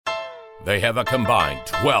They have a combined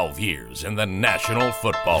 12 years in the National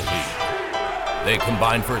Football League. They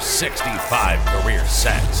combined for 65 career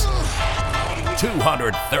sacks,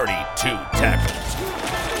 232 tackles,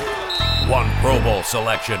 1 Pro Bowl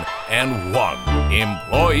selection, and 1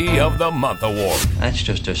 Employee of the Month award. That's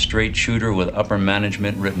just a straight shooter with upper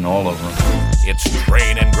management written all over him. It's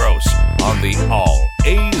Train and Grose on the All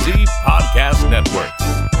AZ Podcast Network.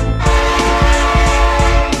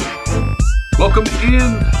 Welcome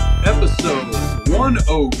in episode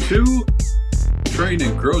 102. Train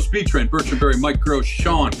and Grose, B-Train, Bertrand Berry, Mike Grose,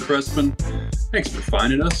 Sean Crespin. Thanks for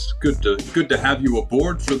finding us. Good to have you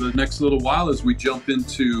aboard for the next little while as we jump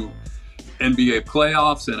into NBA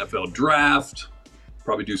playoffs, NFL draft,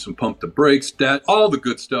 probably do some pump the brakes, stat, all the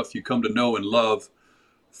good stuff you come to know and love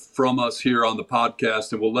from us here on the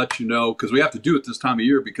podcast. And we'll let you know, because we have to do it this time of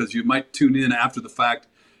year, because you might tune in after the fact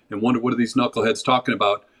and wonder, what are these knuckleheads talking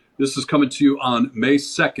about? This is coming to you on May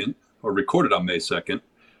 2nd, or recorded on May 2nd.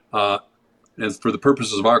 And for the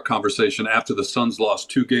purposes of our conversation, after the Suns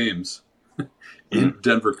lost 2 games in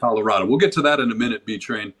Denver, Colorado. We'll get to that in a minute,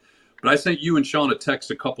 B-Train. But I sent you and Sean a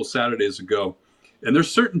text a couple Saturdays ago, and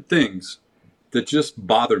there's certain things that just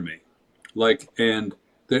bother me.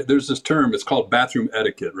 There's this term, it's called bathroom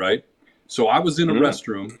etiquette, right? So I was in a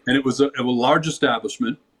restroom, and it was a large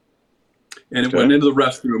establishment, and it went into the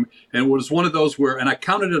restroom, and it was one of those where, and I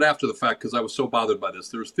counted it after the fact because I was so bothered by this,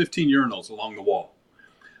 there was 15 urinals along the wall.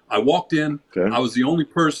 I walked in, I was the only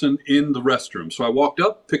person in the restroom. So I walked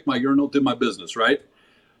up, picked my urinal, did my business, right?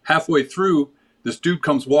 Halfway through, this dude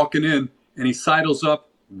comes walking in, and he sidles up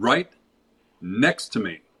right next to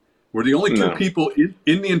me. We're the only 2 people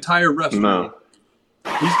in the entire restroom.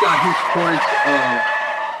 He's got his choice of,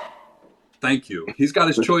 thank you. He's got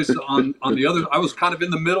his choice on the other. I was kind of in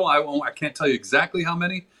the middle. I can't tell you exactly how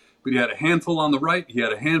many, but he had a handful on the right. He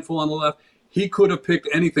had a handful on the left. He could have picked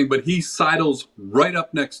anything, but he sidles right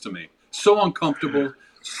up next to me. So uncomfortable,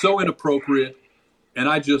 so inappropriate. And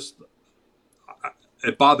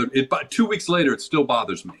it bothered. 2 weeks later, it still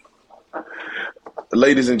bothers me.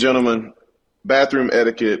 Ladies and gentlemen, bathroom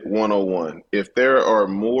etiquette 101. If there are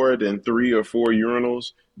more than 3 or 4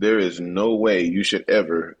 urinals, there is no way you should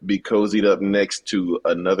ever be cozied up next to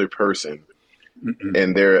another person.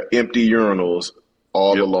 And there are empty urinals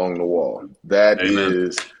all along the wall. That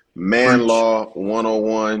is man law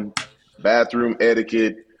 101, bathroom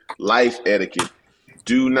etiquette, life etiquette.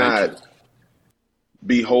 Do not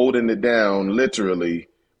be holding it down literally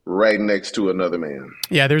right next to another man.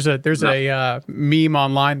 Yeah, there's a meme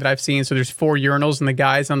online that I've seen. So there's 4 urinals, and the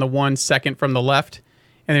guy's on the one second from the left,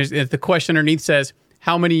 and the question underneath says,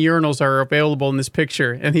 how many urinals are available in this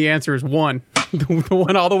picture? And the answer is 1, the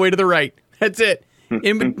one all the way to the right. That's it.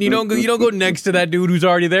 You don't go next to that dude who's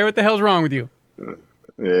already there. What the hell's wrong with you?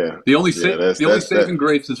 Yeah. The only saving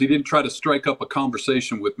grace is he didn't try to strike up a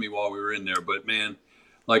conversation with me while we were in there. But man,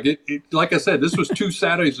 like I said, this was 2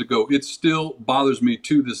 Saturdays ago. It still bothers me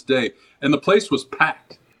to this day. And the place was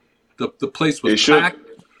packed. The place was packed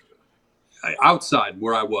outside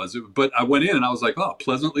where I was. But I went in and I was like, oh,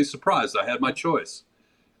 pleasantly surprised. I had my choice.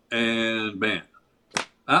 And man,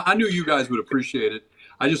 I knew you guys would appreciate it.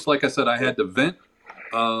 I just, like I said, I had to vent.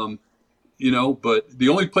 But the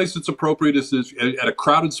only place that's appropriate is at a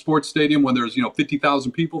crowded sports stadium when there's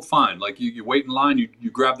 50,000 people. Fine, like you wait in line,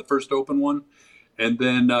 you grab the first open one, and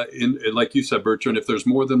then like you said, Bertrand, if there's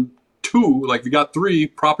more than 2, like you got 3,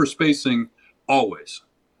 proper spacing, always,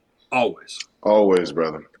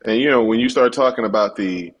 brother. And when you start talking about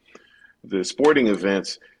the sporting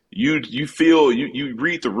events, you feel you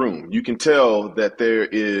read the room. You can tell that there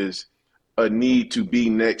is a need to be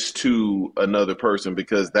next to another person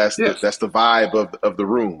because that's the vibe of the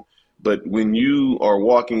room. But when you are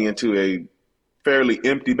walking into a fairly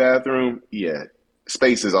empty bathroom,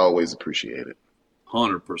 space is always appreciated.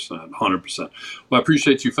 100%. Well, I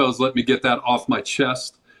appreciate you fellas letting me get that off my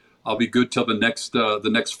chest. I'll be good till the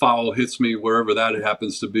next foul hits me, wherever that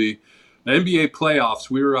happens to be. The NBA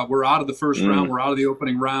playoffs, we're out of the first round. We're out of the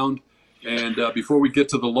opening round. And before we get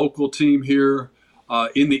to the local team here,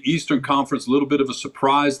 in the Eastern Conference, a little bit of a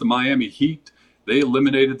surprise, the Miami Heat. They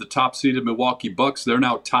eliminated the top-seeded Milwaukee Bucks. They're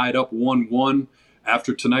now tied up 1-1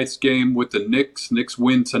 after tonight's game with the Knicks. Knicks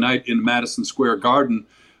win tonight in Madison Square Garden.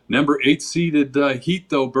 Number 8-seeded Heat,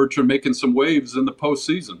 though, Bertrand, making some waves in the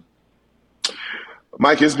postseason.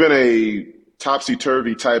 Mike, it's been a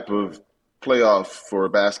topsy-turvy type of playoff for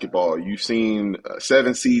basketball. You've seen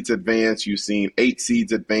 7 seeds advance. You've seen 8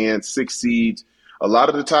 seeds advance, 6 seeds. A lot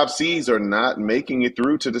of the top seeds are not making it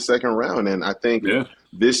through to the second round. And I think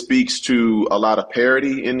this speaks to a lot of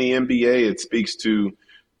parity in the NBA. It speaks to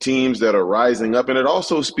teams that are rising up. And it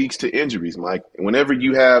also speaks to injuries, Mike. Whenever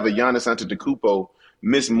you have a Giannis Antetokounmpo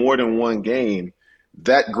miss more than one game,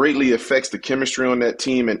 that greatly affects the chemistry on that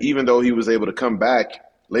team. And even though he was able to come back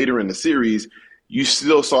later in the series, you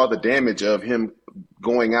still saw the damage of him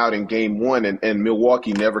going out in game one, and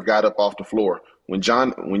Milwaukee never got up off the floor. When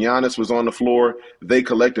Giannis was on the floor, they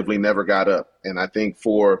collectively never got up. And I think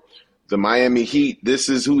for the Miami Heat, this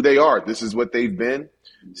is who they are. This is what they've been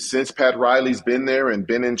since Pat Riley's been there and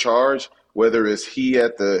been in charge, whether it's he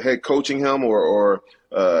at the head coaching him or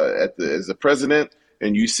as the president.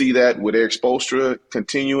 And you see that with Eric Spoelstra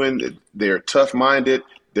continuing. They're tough-minded.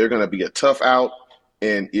 They're going to be a tough out.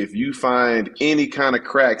 And if you find any kind of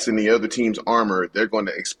cracks in the other team's armor, they're going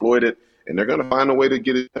to exploit it, and they're going to find a way to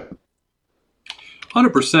get it done.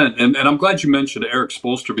 100%. And I'm glad you mentioned Eric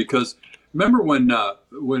Spoelstra, because remember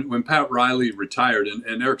when Pat Riley retired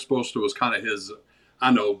and Eric Spoelstra was kind of his, I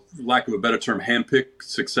know, lack of a better term, handpicked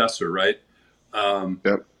successor, right?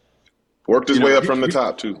 Yep. Worked his way up from the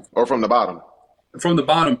top, too, or from the bottom. From the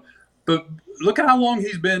bottom. But look at how long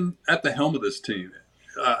he's been at the helm of this team.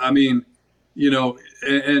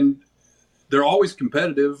 And they're always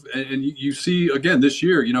competitive. And you see, again, this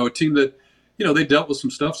year, a team that, they dealt with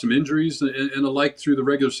some stuff, some injuries and the like through the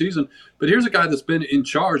regular season. But here's a guy that's been in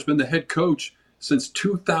charge, been the head coach since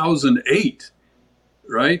 2008,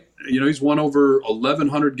 right? He's won over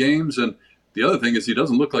 1,100 games. And the other thing is he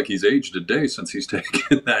doesn't look like he's aged a day since he's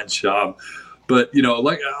taken that job. But,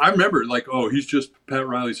 I remember, he's just Pat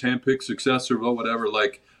Riley's handpicked successor, or whatever,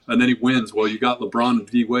 and then he wins. Well, you got LeBron and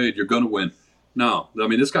D-Wade, you're going to win. No,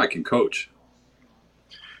 this guy can coach.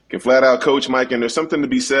 Can flat out coach, Mike, and there's something to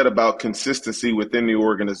be said about consistency within the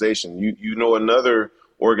organization. You know another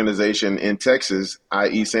organization in Texas,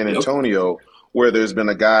 i.e. San Antonio, where there's been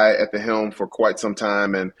a guy at the helm for quite some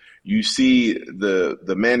time, and you see the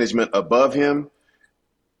management above him.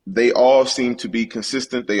 They all seem to be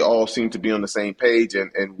consistent. They all seem to be on the same page.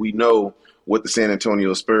 And we know what the San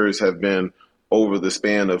Antonio Spurs have been over the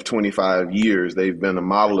span of 25 years. They've been a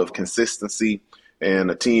model of consistency and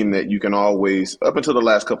a team that you can always, up until the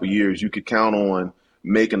last couple of years, you could count on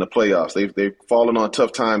making the playoffs. They've fallen on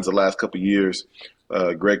tough times the last couple of years,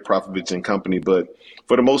 Greg Popovich and company. But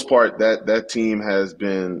for the most part, that team has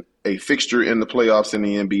been a fixture in the playoffs in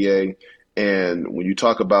the NBA. And when you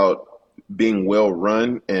talk about being well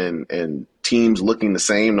run and teams looking the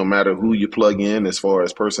same no matter who you plug in as far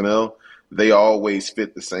as personnel, they always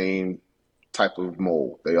fit the same type of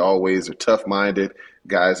mold. They always are tough-minded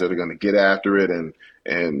guys that are going to get after it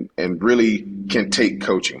and really can take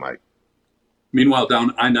coaching, Mike. Meanwhile,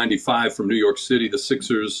 down I-95 from New York City, the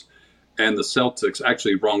Sixers and the Celtics,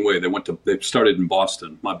 actually wrong way. They started in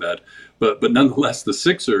Boston, my bad. But nonetheless, the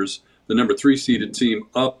Sixers, the number 3 seeded team,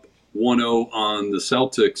 up 1-0 on the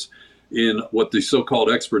Celtics in what the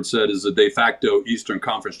so-called experts said is a de facto Eastern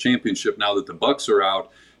Conference championship now that the Bucks are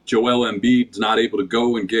out. Joel Embiid's not able to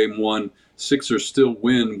go in game one. Sixers still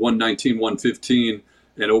win 119-115.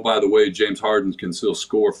 And oh, by the way, James Harden can still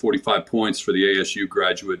score 45 points for the ASU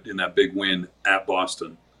graduate in that big win at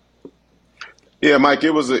Boston. Yeah, Mike, it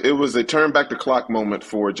was a turn back the clock moment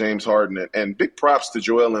for James Harden, and big props to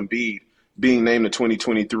Joel Embiid being named the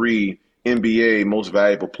 2023 NBA Most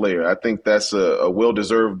Valuable Player. I think that's a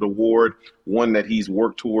well-deserved award, one that he's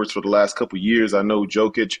worked towards for the last couple of years. I know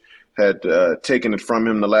Jokic had taken it from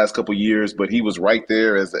him the last couple of years, but he was right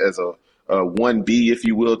there as a 1B, if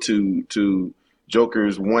you will, to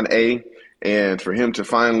Joker's 1A. And for him to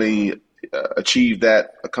finally achieve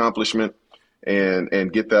that accomplishment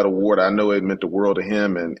and get that award, I know it meant the world to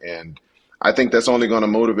him. And I think that's only going to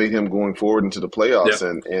motivate him going forward into the playoffs.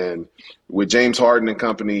 Yep. And with James Harden and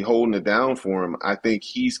company holding it down for him, I think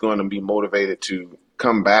he's going to be motivated to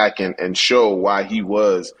come back and show why he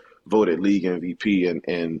was voted league MVP.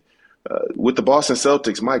 And with the Boston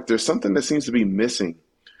Celtics, Mike, there's something that seems to be missing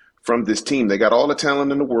from this team. They got all the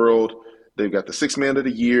talent in the world. They've got the sixth man of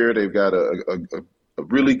the year. They've got a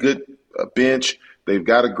really good bench. They've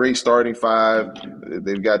got a great starting five.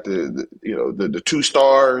 They've got the 2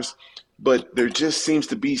 stars. But there just seems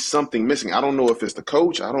to be something missing. I don't know if it's the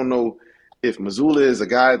coach. I don't know if Mazzulla is a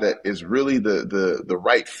guy that is really the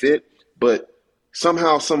right fit. But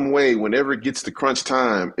somehow, some way, whenever it gets to crunch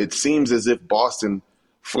time, it seems as if Boston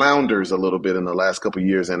flounders a little bit in the last couple of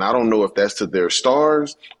years. And I don't know if that's to their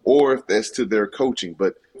stars or if that's to their coaching.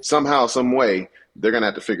 But somehow, some way, they're going to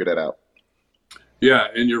have to figure that out. Yeah,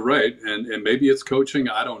 and you're right. And maybe it's coaching.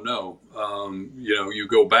 I don't know. You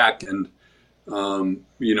go back and one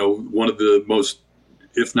of the most,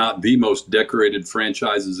 if not the most decorated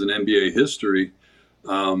franchises in NBA history,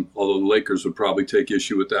 although the Lakers would probably take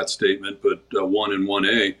issue with that statement, but 1 and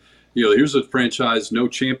 1A, here's a franchise, no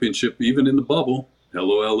championship, even in the bubble,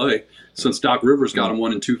 LOLA, since Doc Rivers got them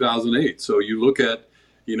one in 2008. So you look at,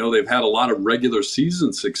 they've had a lot of regular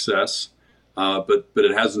season success, but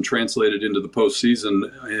it hasn't translated into the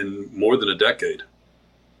postseason in more than a decade.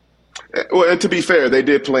 Well, and to be fair, they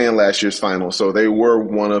did play in last year's final, so they were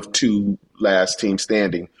one of two last teams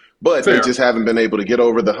standing. But Fair. They just haven't been able to get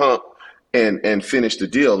over the hump and finish the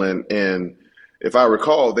deal. And if I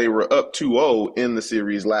recall, they were up 2-0 in the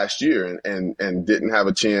series last year and didn't have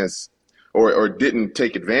a chance or didn't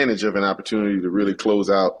take advantage of an opportunity to really close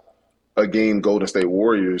out a game Golden State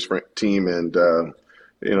Warriors team. And,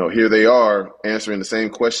 here they are answering the same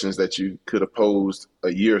questions that you could have posed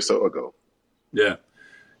a year or so ago. Yeah.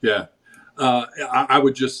 Yeah. I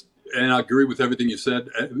would just, and I agree with everything you said,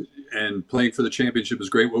 and playing for the championship is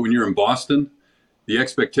great. But when you're in Boston, the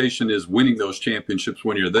expectation is winning those championships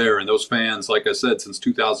when you're there. And those fans, like I said, since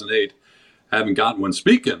 2008, haven't gotten one.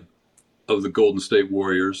 Speaking of the Golden State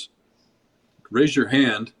Warriors, raise your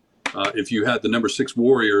hand if you had the number 6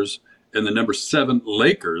 Warriors and the number 7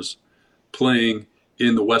 Lakers playing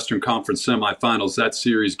in the Western Conference semifinals. That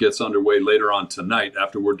series gets underway later on tonight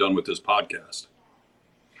after we're done with this podcast.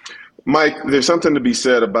 Mike, there's something to be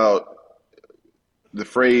said about the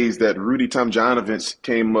phrase that Rudy Tomjanovich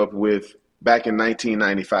came up with back in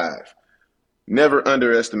 1995. Never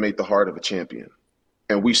underestimate the heart of a champion.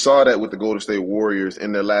 And we saw that with the Golden State Warriors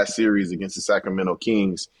in their last series against the Sacramento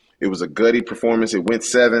Kings. It was a gutty performance. It went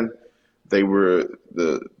 7. They were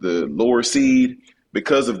the lower seed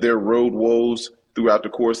because of their road woes throughout the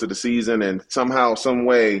course of the season. And somehow, some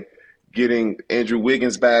way, getting Andrew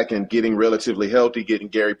Wiggins back and getting relatively healthy, getting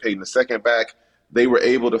Gary Payton II back, they were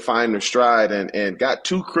able to find their stride and got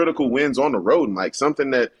 2 critical wins on the road, Mike,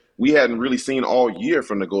 something that we hadn't really seen all year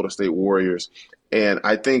from the Golden State Warriors. And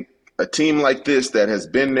I think a team like this that has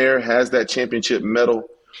been there, has that championship medal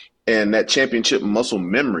and that championship muscle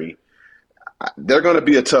memory, they're going to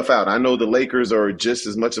be a tough out. I know the Lakers are just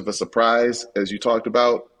as much of a surprise as you talked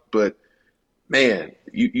about, but man,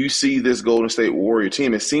 you see this Golden State Warrior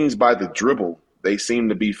team, it seems by the dribble, they seem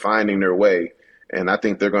to be finding their way. And I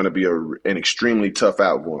think they're going to be an extremely tough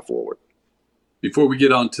out going forward. Before we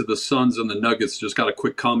get on to the Suns and the Nuggets, just got a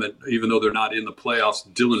quick comment. Even though they're not in the playoffs,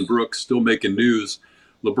 Dylan Brooks still making news.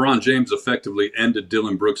 LeBron James effectively ended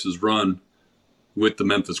Dylan Brooks' run with the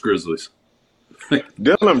Memphis Grizzlies.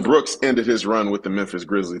 Dylan Brooks ended his run with the Memphis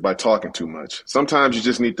Grizzlies by talking too much. Sometimes you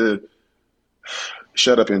just need to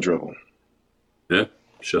shut up and dribble. Yeah,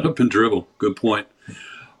 shut up and dribble. Good point.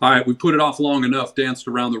 All right, we put it off long enough, danced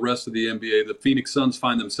around the rest of the NBA. The Phoenix Suns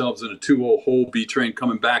find themselves in a 2-0 hole. B-Train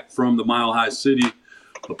coming back from the Mile High City,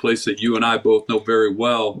 a place that you and I both know very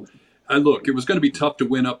well. And look, it was going to be tough to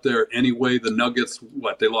win up there anyway. The Nuggets,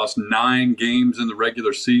 they lost 9 games in the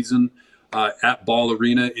regular season at Ball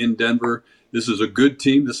Arena in Denver. This is a good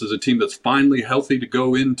team. This is a team that's finally healthy to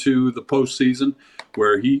go into the postseason,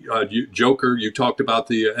 where Joker, you talked about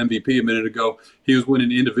the MVP a minute ago. He was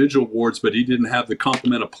winning individual awards, but he didn't have the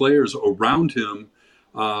complement of players around him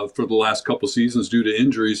for the last couple seasons due to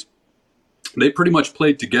injuries. They pretty much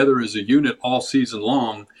played together as a unit all season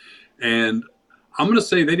long. And I'm going to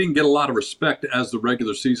say they didn't get a lot of respect as the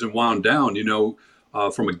regular season wound down.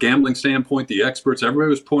 From a gambling standpoint, the experts, everybody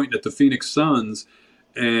was pointing at the Phoenix Suns.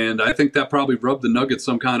 And I think that probably rubbed the Nuggets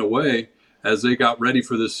some kind of way as they got ready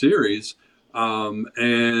for this series.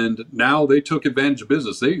 And now they took advantage of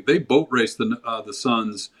business. They boat raced the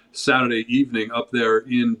Suns Saturday evening up there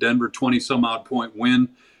in Denver, 20-some-odd point win.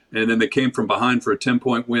 And then they came from behind for a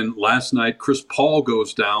 10-point win last night. Chris Paul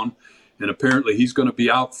goes down, and apparently he's going to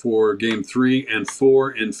be out for Game 3 and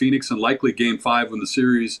 4 in Phoenix, and likely Game 5 when the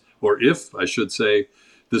series, or if, I should say,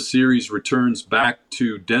 the series returns back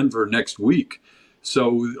to Denver next week.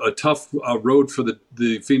 So a tough road for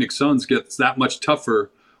the Phoenix Suns gets that much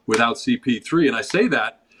tougher without CP3. And I say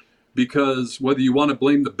that because whether you want to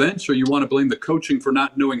blame the bench or you want to blame the coaching for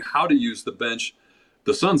not knowing how to use the bench,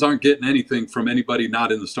 the Suns aren't getting anything from anybody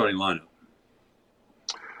not in the starting lineup.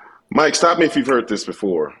 Mike, stop me if you've heard this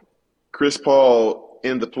before. Chris Paul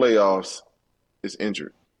in the playoffs is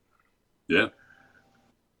injured. Yeah.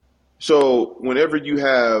 So whenever you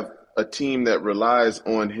have a team that relies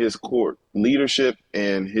on his court leadership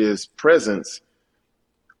and his presence,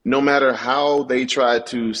 no matter how they try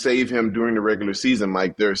to save him during the regular season,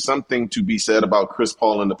 Mike, there's something to be said about Chris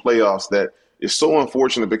Paul in the playoffs that is so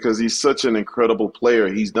unfortunate because he's such an incredible player.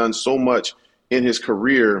 He's done so much in his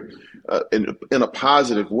career in a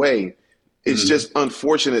positive way. It's just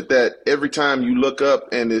unfortunate that every time you look up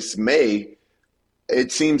and it's May,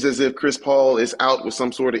 it seems as if Chris Paul is out with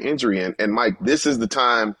some sort of injury. And Mike, this is the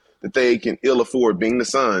time that they can ill afford, being the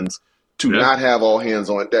Suns, to not have all hands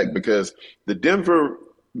on deck, because the Denver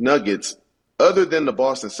Nuggets, other than the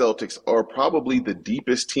Boston Celtics, are probably the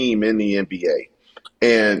deepest team in the NBA.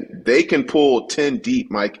 And they can pull 10 deep,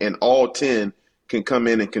 Mike, and all 10 can come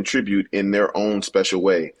in and contribute in their own special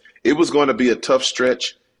way. It was going to be a tough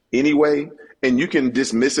stretch anyway, and you can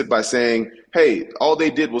dismiss it by saying, hey, all they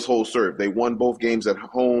did was hold serve. They won both games at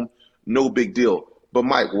home, no big deal. But,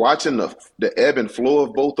 Mike, watching the ebb and flow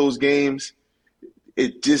of both those games,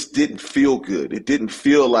 it just didn't feel good. It didn't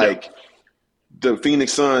feel like the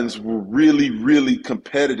Phoenix Suns were really, really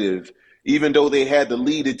competitive. Even though they had the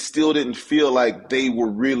lead, it still didn't feel like they were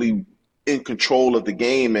really in control of the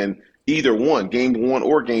game, and either one, game one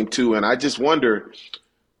or game two. And I just wonder,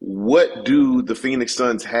 what do the Phoenix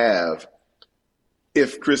Suns have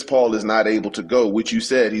if Chris Paul is not able to go, which you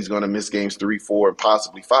said he's going to miss games 3, 4, and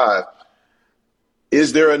possibly 5.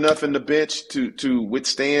 Is there enough in the bench to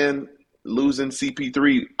withstand losing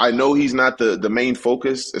CP3? I know he's not the main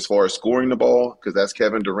focus as far as scoring the ball, because that's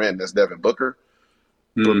Kevin Durant, that's Devin Booker.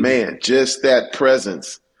 But, man, just that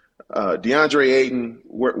presence. DeAndre Ayton,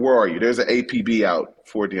 where are you? There's an APB out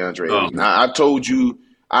for DeAndre Ayton. I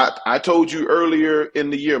told you earlier in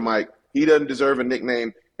the year, Mike, he doesn't deserve a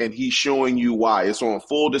nickname, and he's showing you why. It's on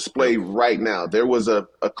full display right now. There was a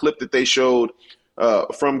clip that they showed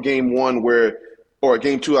from game 1 or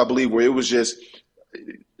game 2, I believe, where it was just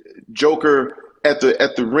Joker at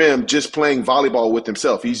the rim just playing volleyball with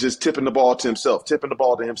himself. He's just tipping the ball to himself.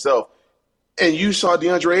 And you saw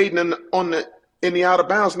DeAndre Ayton in the out of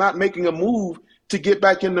bounds, not making a move to get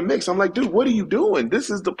back in the mix. I'm like, dude, what are you doing? This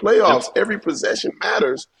is the playoffs. Yep. Every possession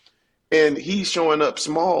matters. And he's showing up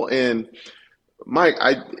small. And Mike,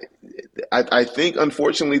 I think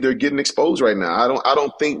unfortunately they're getting exposed right now. I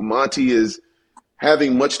don't think Monty is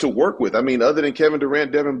having much to work with. I mean, other than Kevin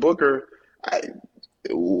Durant, Devin Booker,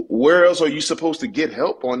 where else are you supposed to get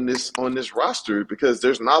help on this roster? Because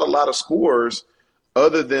there's not a lot of scorers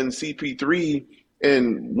other than CP3,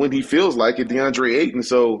 and when he feels like it, DeAndre Ayton.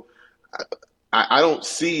 So I don't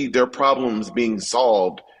see their problems being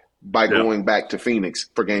solved by going back to Phoenix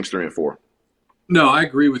for games 3 and 4. No, I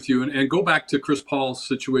agree with you. And go back to Chris Paul's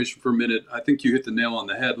situation for a minute. I think you hit the nail on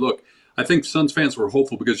the head. Look, I think Suns fans were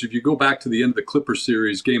hopeful, because if you go back to the end of the Clippers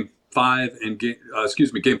series, game 4 and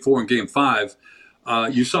game 5,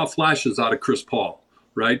 you saw flashes out of Chris Paul,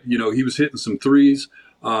 right? You know, he was hitting some threes.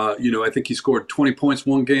 I think he scored 20 points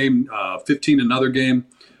one game, 15 another game.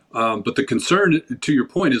 But the concern, to your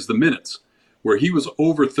point, is the minutes, where he was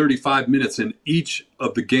over 35 minutes in each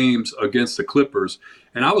of the games against the Clippers.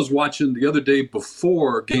 And I was watching the other day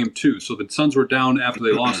before game 2. So the Suns were down after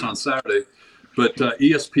they lost on Saturday. But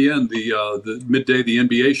ESPN, the midday, the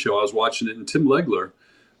NBA show, I was watching it, and Tim Legler,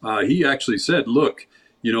 he actually said, look,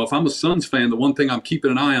 if I'm a Suns fan, the one thing I'm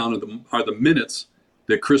keeping an eye on are the minutes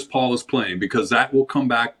that Chris Paul is playing, because that will come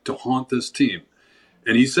back to haunt this team.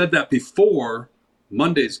 And he said that before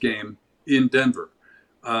Monday's game in Denver.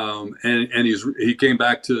 And he came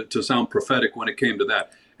back to sound prophetic when it came to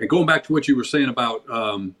that. And going back to what you were saying about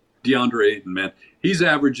DeAndre Ayton, man, he's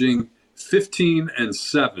averaging 15 and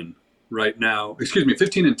 10 right now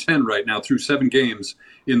through 7 games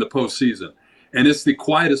in the postseason. And it's the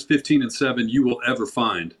quietest 15 and 7 you will ever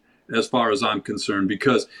find, as far as I'm concerned,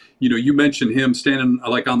 because, you mentioned him standing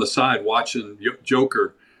like on the side watching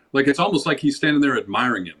Joker. Like, it's almost like he's standing there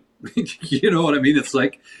admiring him. You know what I mean? It's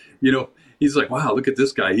like, he's like, wow, look at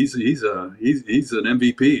this guy. He's an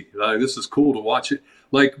MVP. This is cool to watch it.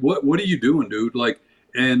 Like, what are you doing, dude? Like,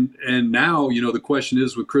 and now, the question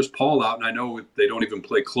is, with Chris Paul out, and I know they don't even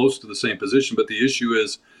play close to the same position, but the issue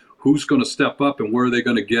is who's going to step up and where are they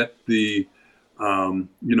going to get the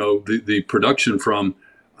production from.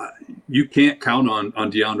 You can't count on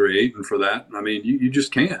DeAndre Ayton for that. I mean, you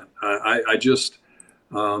just can't.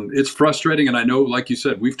 It's frustrating. And I know, like you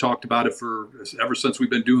said, we've talked about it ever since we've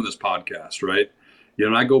been doing this podcast, right?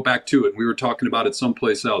 And I go back to it. We were talking about it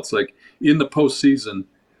someplace else, like in the postseason,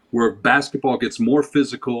 where basketball gets more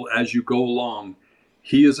physical as you go along.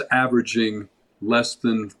 He is averaging less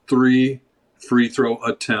than 3 free throw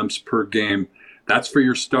attempts per game. That's for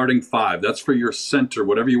your starting 5. That's for your center,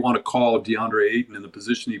 whatever you want to call DeAndre Ayton in the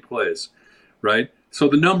position he plays, right? So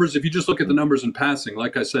the numbers, if you just look at the numbers in passing,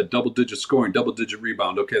 like I said, double-digit scoring, double-digit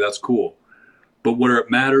rebound, okay, that's cool. But where it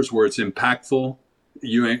matters, where it's impactful,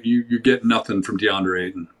 you get nothing from DeAndre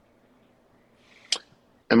Ayton.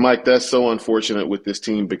 And, Mike, that's so unfortunate with this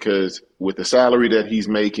team, because with the salary that he's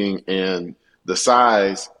making and the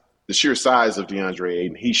sheer size of DeAndre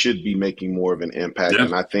Ayton, he should be making more of an impact. Yeah.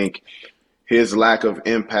 And I think his lack of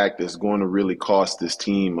impact is going to really cost this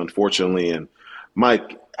team, unfortunately. And,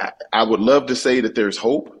 Mike, I would love to say that there's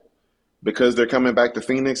hope because they're coming back to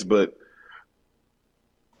Phoenix, but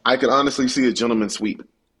I could honestly see a gentleman sweep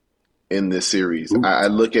in this series. Ooh. I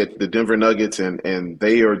look at the Denver Nuggets, and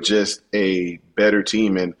they are just a better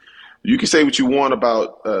team. And you can say what you want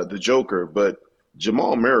about the Joker, but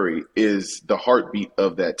Jamal Murray is the heartbeat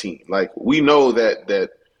of that team. Like, we know that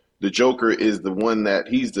the Joker is the one that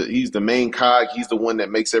he's the main cog. He's the one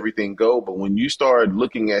that makes everything go. But when you start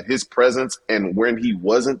looking at his presence and when he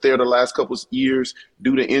wasn't there the last couple of years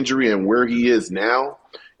due to injury and where he is now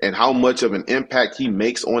and how much of an impact he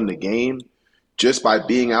makes on the game just by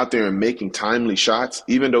being out there and making timely shots,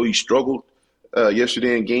 even though he struggled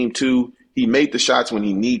yesterday in game 2, he made the shots when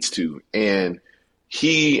he needs to. And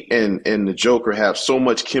he and the Joker have so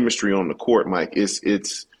much chemistry on the court, Mike.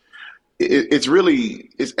 It's really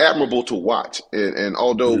admirable to watch. And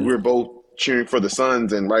although we're both cheering for the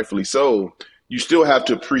Suns, and rightfully so, you still have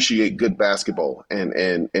to appreciate good basketball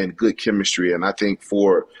and good chemistry. And I think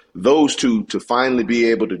for those two to finally be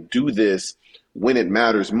able to do this when it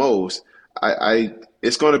matters most,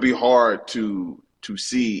 it's going to be hard to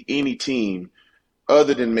see any team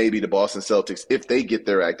other than maybe the Boston Celtics, if they get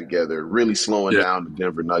their act together, really slowing down the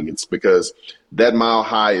Denver Nuggets, because that mile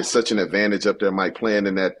high is such an advantage up there, Mike, playing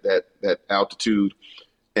in that altitude.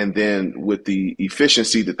 And then with the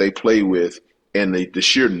efficiency that they play with and the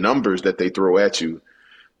sheer numbers that they throw at you,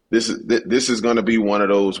 this is going to be one of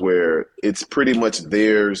those where it's pretty much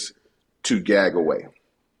theirs to gag away.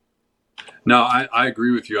 No, I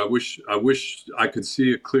agree with you. I wish I could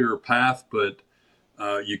see a clearer path, but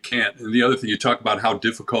you can't. And the other thing, you talk about how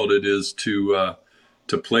difficult it is to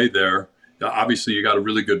play there. Obviously, you got a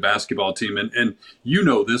really good basketball team, and you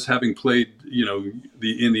know this, having played, in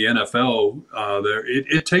the NFL.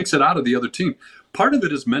 It takes it out of the other team. Part of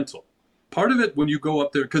it is mental. Part of it when you go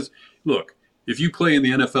up there, because look, if you play in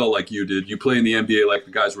the NFL like you did, you play in the NBA like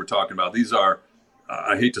the guys we're talking about. These are,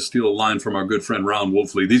 I hate to steal a line from our good friend Ron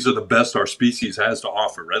Wolfley, these are the best our species has to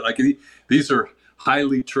offer, right? Like these are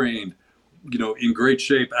highly trained, in great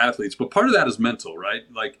shape athletes. But part of that is mental, right?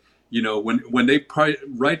 Like, when they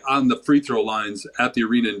right on the free throw lines at the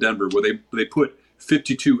arena in Denver, where they put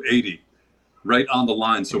 52-80 right on the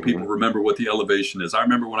line so people remember what the elevation is. I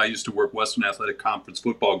remember when I used to work Western Athletic Conference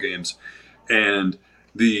football games, and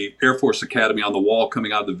the Air Force Academy on the wall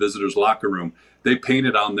coming out of the visitors' locker room, they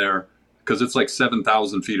painted on there, because it's like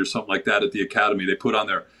 7,000 feet or something like that at the academy. They put on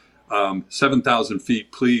there, 7,000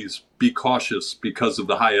 feet, please be cautious because of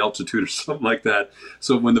the high altitude or something like that.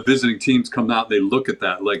 So when the visiting teams come out, they look at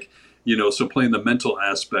that, so playing the mental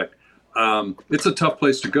aspect. It's a tough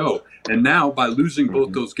place to go. And now by losing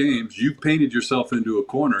both those games, you've painted yourself into a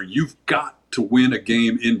corner. You've got to win a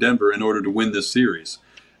game in Denver in order to win this series.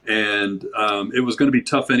 And it was going to be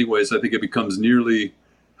tough anyways. I think it becomes nearly,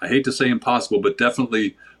 I hate to say impossible, but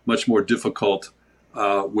definitely much more difficult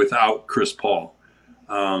without Chris Paul.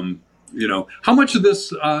 How much of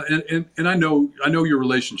this, and I know your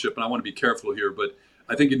relationship, and I want to be careful here, but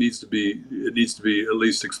I think it needs to be at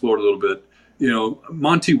least explored a little bit.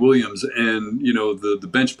 Monty Williams and, the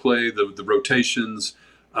bench play, the rotations,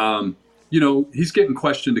 he's getting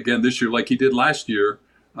questioned again this year like he did last year.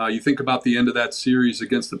 You think about the end of that series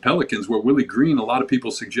against the Pelicans, where Willie Green, a lot of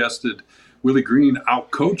people suggested Willie Green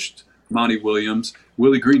outcoached Monty Williams.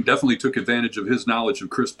 Willie Green definitely took advantage of his knowledge of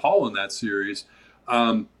Chris Paul in that series.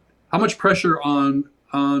 How much pressure on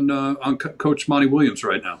Coach Monty Williams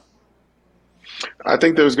right now? I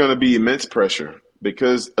think there's going to be immense pressure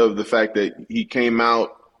because of the fact that he came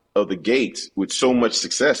out of the gates with so much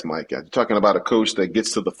success, Mike. You're talking about a coach that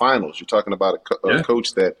gets to the finals. You're talking about a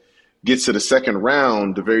coach that gets to the second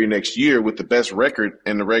round the very next year with the best record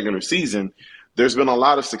in the regular season. There's been a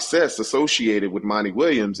lot of success associated with Monty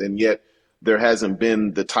Williams, and yet there hasn't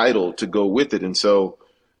been the title to go with it. And so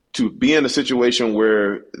to be in a situation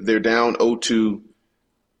where they're down 0-2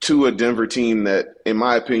 to a Denver team that, in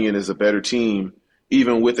my opinion, is a better team,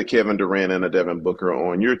 even with a Kevin Durant and a Devin Booker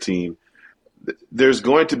on your team, there's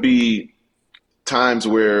going to be times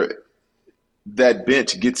where that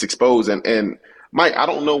bench gets exposed. And Mike, I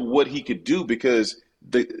don't know what he could do, because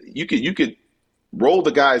you could roll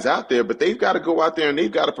the guys out there, but they've got to go out there and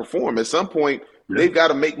they've got to perform. At some point, they've got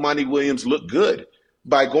to make Monty Williams look good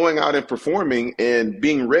by going out and performing and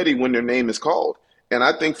being ready when their name is called. And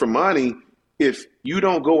I think for Monty, if you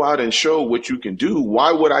don't go out and show what you can do,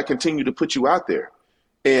 why would I continue to put you out there?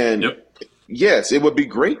 And yes, it would be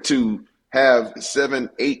great to have 7,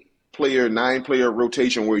 8 player, 9 player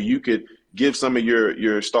rotation where you could give some of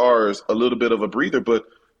your stars a little bit of a breather. But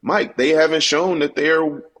Mike, they haven't shown that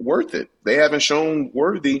they're worth it. They haven't shown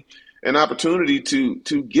worthy an opportunity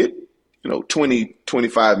to get 20,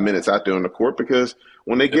 25 minutes out there on the court, because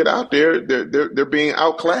when they get out there, they're being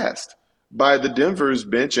outclassed by the Denver's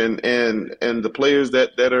bench and the players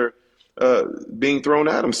that are being thrown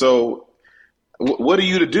at him. So what are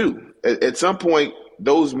you to do? At some point,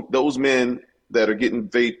 those men that are getting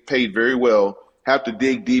paid very well have to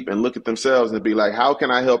dig deep and look at themselves and be like, how can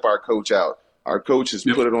I help our coach out? Our coach has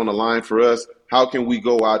put it on the line for us. How can we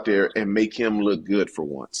go out there and make him look good for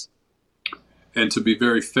once? And to be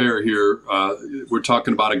very fair here, we're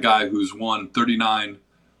talking about a guy who's won 39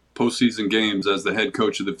 postseason games as the head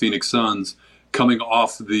coach of the Phoenix Suns, coming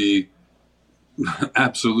off the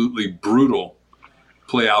absolutely brutal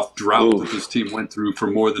playoff drought that this team went through for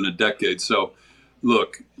more than a decade. So,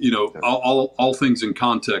 look, all things in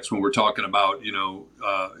context when we're talking about,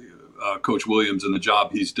 Coach Williams and the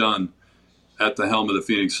job he's done at the helm of the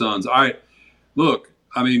Phoenix Suns. All right, look,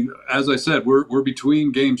 I mean, as I said, we're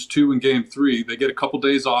between games 2 and game 3. They get a couple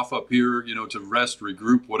days off up here, to rest,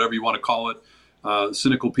 regroup, whatever you want to call it.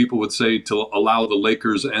 Cynical people would say to allow the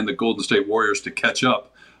Lakers and the Golden State Warriors to catch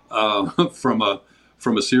up from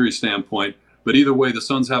a series standpoint. But either way, the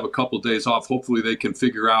Suns have a couple of days off. Hopefully they can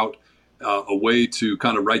figure out a way to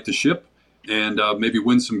kind of right the ship and maybe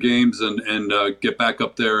win some games and get back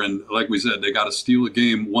up there. And like we said, they got to steal a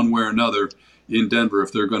game one way or another in Denver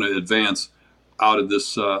if they're going to advance out of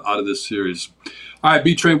this series. All right,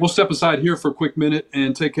 B-Train, we'll step aside here for a quick minute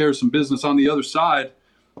and take care of some business. On the other side,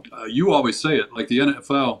 you always say it, like the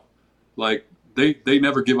NFL, like they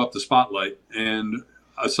never give up the spotlight. And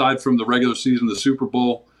aside from the regular season, the Super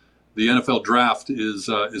Bowl, the NFL draft is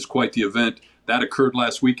quite the event. That occurred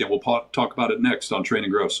last weekend. We'll talk about it next on Train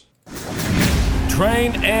and Gross.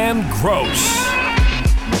 Train and Gross.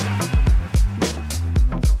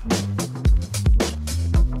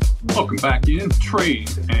 Welcome back in, Train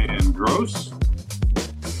and Gross.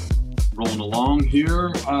 Rolling along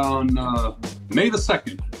here on May the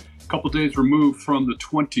 2nd, a couple days removed from the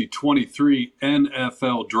 2023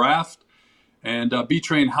 NFL Draft. And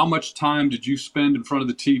B-Train, how much time did you spend in front of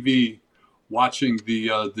the TV watching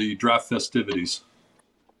the draft festivities?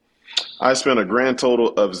 I spent a grand total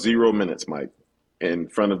of 0 minutes, Mike, in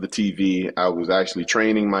front of the TV. I was actually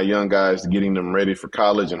training my young guys, getting them ready for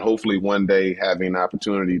college, and hopefully one day having an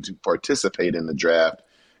opportunity to participate in the draft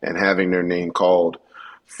and having their name called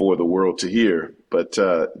for the world to hear. But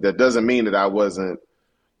that doesn't mean that I wasn't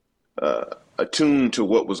attuned to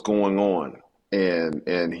what was going on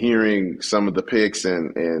and hearing some of the picks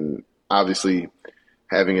and obviously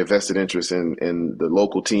having a vested interest in the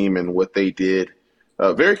local team and what they did.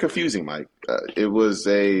 Very confusing, Mike. It was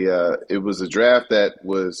a draft that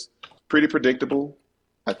was pretty predictable.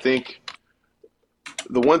 I think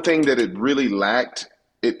the one thing that it really lacked,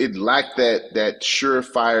 it lacked that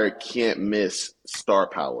surefire can't miss star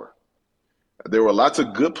power. There were lots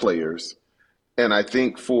of good players, and I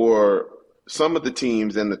think for some of the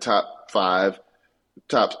teams in the top 5,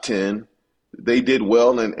 top 10, they did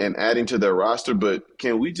well in adding to their roster. But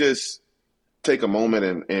can we just take a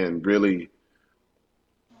moment and really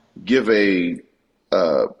give a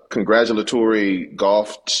congratulatory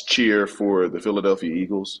golf cheer for the Philadelphia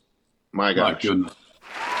Eagles? My gosh. My goodness.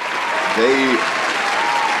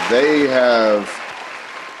 They have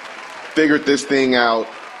figured this thing out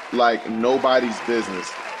like nobody's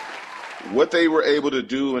business. What they were able to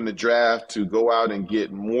do in the draft to go out and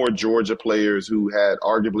get more Georgia players who had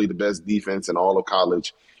arguably the best defense in all of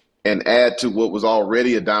college and add to what was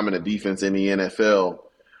already a dominant defense in the NFL.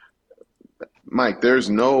 Mike,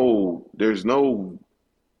 there's no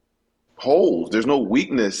holes, there's no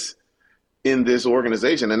weakness in this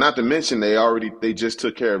organization. And not to mention they just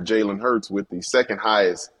took care of Jalen Hurts with the second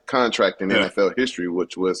highest contract in NFL history,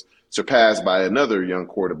 which was surpassed by another young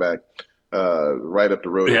quarterback right up the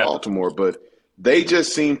road in Baltimore. But they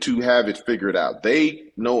just seem to have it figured out. They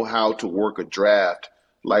know how to work a draft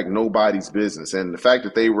like nobody's business. And the fact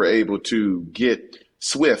that they were able to get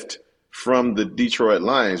Swift from the Detroit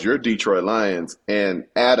Lions, your Detroit Lions, and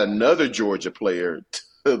add another Georgia player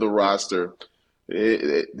to the roster,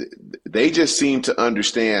 they just seem to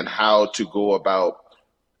understand how to go about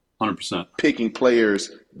 100% picking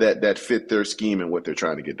players that fit their scheme and what they're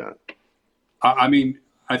trying to get done. I mean,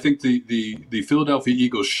 I think the Philadelphia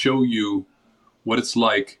Eagles show you what it's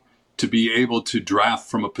like to be able to draft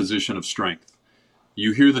from a position of strength.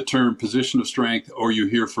 You hear the term position of strength, or you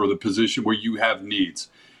hear for the position where you have needs.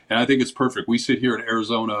 And I think it's perfect. We sit here in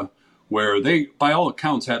Arizona where they, by all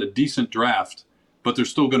accounts, had a decent draft, but they're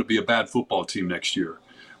still going to be a bad football team next year.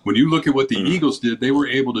 When you look at what the Eagles did, they were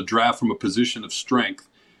able to draft from a position of strength,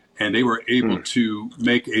 and they were able to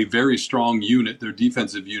make a very strong unit, their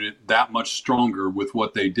defensive unit, that much stronger with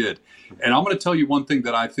what they did. And I'm going to tell you one thing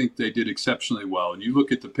that I think they did exceptionally well. And you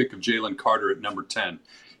look at the pick of Jalen Carter at number 10.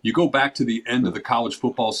 You go back to the end of the college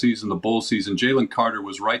football season, the bowl season, Jalen Carter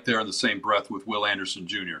was right there in the same breath with Will Anderson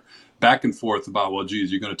Jr. Back and forth about, well,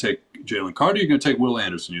 geez, you're going to take Jalen Carter, you're going to take Will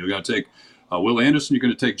Anderson. You're going to take Will Anderson, you're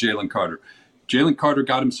going to take Jalen Carter. Jalen Carter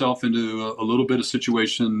got himself into a little bit of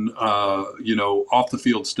situation, off the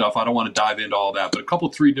field stuff. I don't want to dive into all that,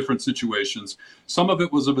 but three different situations. Some of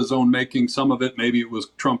it was of his own making. Some of it, maybe it was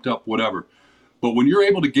trumped up, whatever. But when you're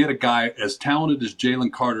able to get a guy as talented as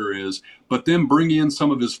Jalen Carter is, but then bring in some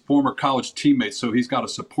of his former college teammates so he's got a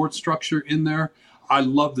support structure in there, I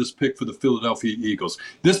love this pick for the Philadelphia Eagles.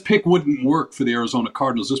 This pick wouldn't work for the Arizona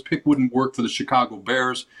Cardinals. This pick wouldn't work for the Chicago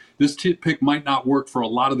Bears. This pick might not work for a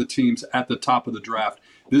lot of the teams at the top of the draft.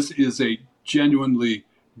 This is a genuinely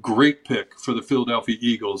great pick for the Philadelphia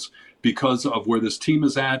Eagles because of where this team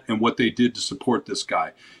is at and what they did to support this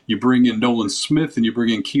guy. You bring in Nolan Smith and you bring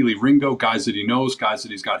in Keely Ringo, guys that he knows, guys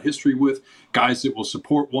that he's got history with, guys that will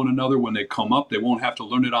support one another when they come up. They won't have to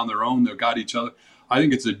learn it on their own. They've got each other. I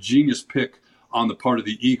think it's a genius pick on the part of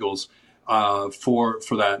the Eagles for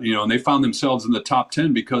that. And they found themselves in the top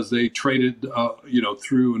 10 because they traded,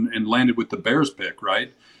 through and landed with the Bears pick,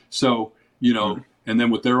 right? So, and then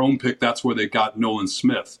with their own pick, that's where they got Nolan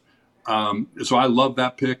Smith. So I love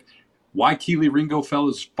that pick. Why Keely Ringo fell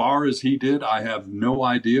as far as he did, I have no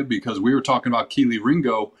idea, because we were talking about Keely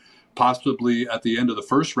Ringo possibly at the end of the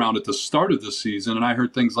first round at the start of the season, and I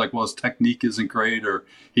heard things like, well, his technique isn't great or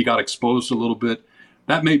he got exposed a little bit.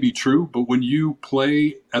 That may be true, but when you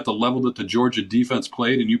play at the level that the Georgia defense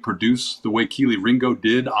played and you produce the way Keely Ringo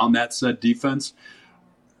did on that said defense,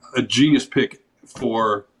 a genius pick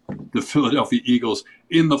for the Philadelphia Eagles.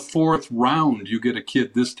 In the fourth round, you get a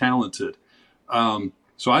kid this talented.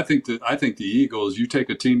 So I think the Eagles, you take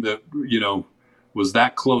a team that, was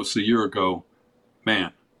that close a year ago,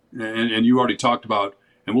 man, and you already talked about,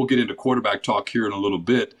 and we'll get into quarterback talk here in a little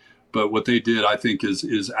bit, but what they did, I think,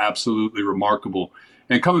 is absolutely remarkable.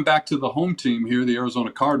 And coming back to the home team here, the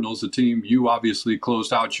Arizona Cardinals, the team you obviously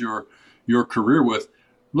closed out your career with.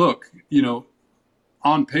 Look,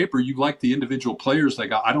 on paper, you like the individual players they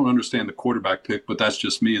got. I don't understand the quarterback pick, but that's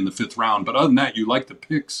just me in the fifth round. But other than that, you like the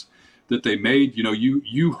picks that they made.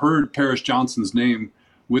 You heard Paris Johnson's name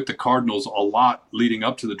with the Cardinals a lot leading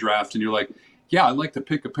up to the draft, and you're like, yeah, I like the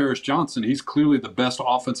pick of Paris Johnson. He's clearly the best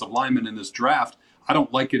offensive lineman in this draft. I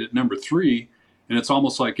don't like it at number 3. And it's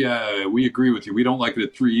almost like, yeah, we agree with you. We don't like it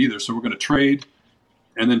at 3 either. So we're going to trade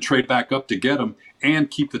and then trade back up to get him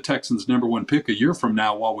and keep the Texans' number 1 pick a year from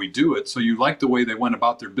now while we do it. So you like the way they went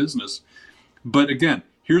about their business. But again,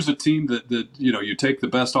 here's a team that you take the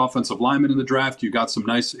best offensive lineman in the draft. You got some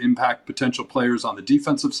nice impact potential players on the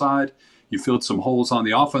defensive side. You filled some holes on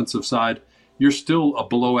the offensive side. You're still a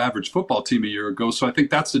below average football team a year ago. So I think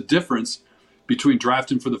that's the difference between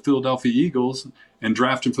drafting for the Philadelphia Eagles and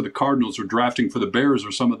drafting for the Cardinals or drafting for the Bears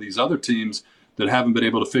or some of these other teams that haven't been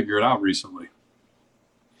able to figure it out recently.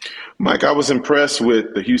 Mike, I was impressed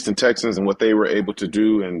with the Houston Texans and what they were able to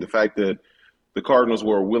do, and the fact that the Cardinals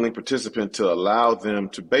were a willing participant to allow them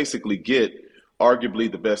to basically get arguably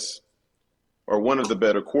the best or one of the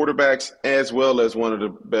better quarterbacks, as well as one of the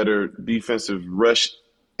better defensive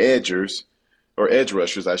edge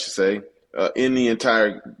rushers, I should say, in the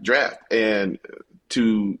entire draft. And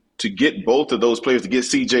to get both of those players, to get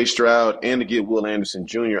C.J. Stroud and to get Will Anderson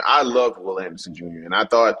Jr., I loved Will Anderson Jr., and I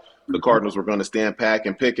thought the Cardinals were going to stand back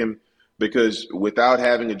and pick him, because without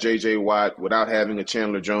having a J.J. Watt, without having a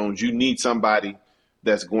Chandler Jones, you need somebody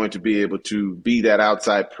that's going to be able to be that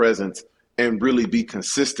outside presence and really be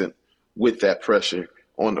consistent with that pressure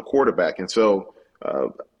on the quarterback. And so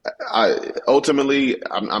I'll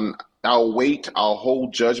wait. I'll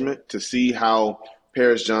hold judgment to see how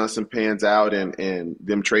Paris Johnson pans out and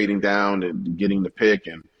them trading down and getting the pick,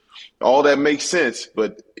 and all that makes sense,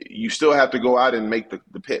 but you still have to go out and make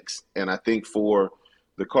the picks. And I think for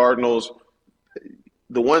the Cardinals,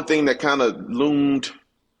 the one thing that kind of loomed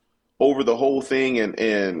over the whole thing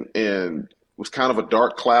and was kind of a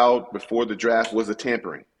dark cloud before the draft was the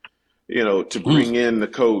tampering, to bring in the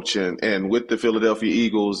coach and with the Philadelphia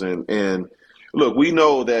Eagles. And look, we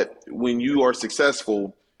know that when you are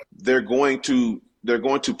successful, they're going to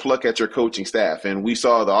pluck at your coaching staff. And we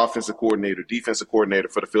saw the offensive coordinator, defensive coordinator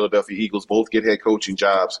for the Philadelphia Eagles both get head coaching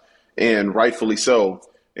jobs, and rightfully so.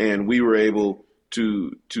 And we were able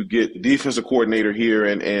to get the defensive coordinator here,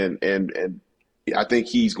 and I think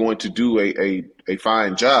he's going to do a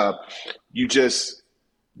fine job. You just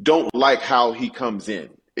don't like how he comes in.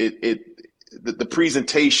 The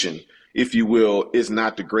presentation, if you will, is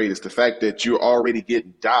not the greatest. The fact that you're already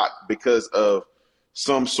getting docked because of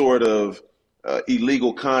some sort of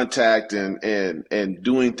illegal contact and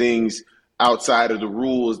doing things outside of the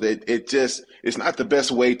rules that it's not the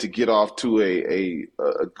best way to get off to a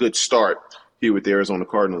good start here with the Arizona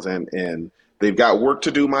Cardinals. And they've got work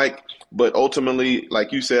to do, Mike. But ultimately,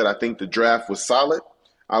 like you said, I think the draft was solid.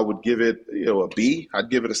 I would give it, a B. I'd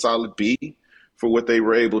give it a solid B for what they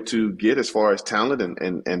were able to get as far as talent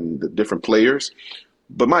and the different players.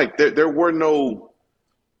 But Mike, there were no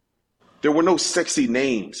sexy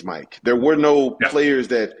names, Mike. There were no players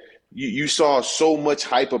that you saw so much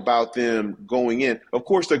hype about them going in. Of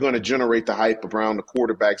course, they're going to generate the hype around the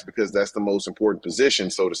quarterbacks because that's the most important position,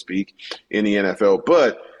 so to speak, in the NFL.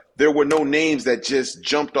 But there were no names that just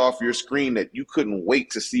jumped off your screen that you couldn't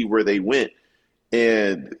wait to see where they went.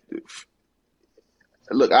 And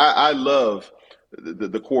look, I love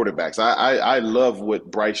the quarterbacks. I love what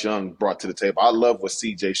Bryce Young brought to the table. I love what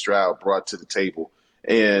C.J. Stroud brought to the table.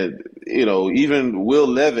 And, even Will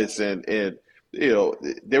Levis and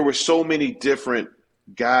there were so many different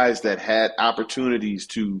guys that had opportunities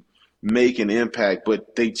to make an impact,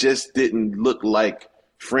 but they just didn't look like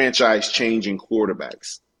franchise-changing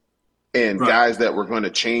quarterbacks and guys that were going to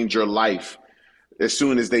change your life as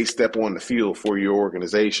soon as they step on the field for your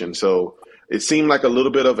organization. So it seemed like a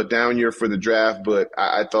little bit of a down year for the draft, but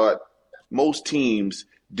I thought most teams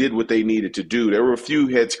did what they needed to do. There were a few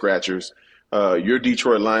head scratchers. Your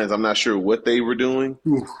Detroit Lions, I'm not sure what they were doing,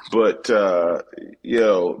 but for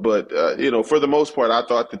the most part, I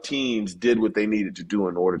thought the teams did what they needed to do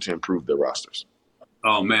in order to improve their rosters.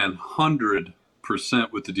 Oh man, 100%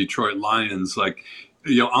 with the Detroit Lions. Like,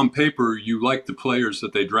 on paper, you like the players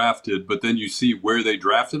that they drafted, but then you see where they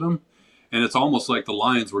drafted them, and it's almost like the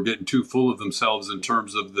Lions were getting too full of themselves in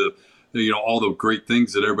terms of all the great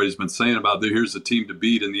things that everybody's been saying about. Here's a team to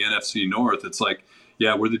beat in the NFC North. It's like,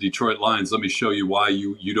 yeah, we're the Detroit Lions. Let me show you why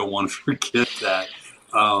you don't want to forget that.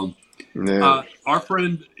 Our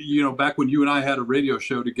friend, back when you and I had a radio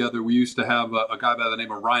show together, we used to have a guy by the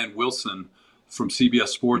name of Ryan Wilson from CBS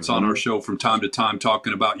Sports on our show from time to time,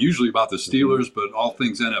 talking usually about the Steelers, but all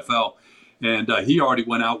things NFL. And he already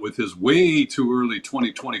went out with his way too early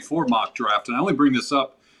 2024 mock draft. And I only bring this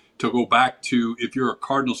up to go back to, if you're a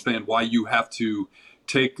Cardinals fan, why you have to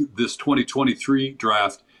take this 2023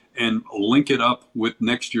 draft and link it up with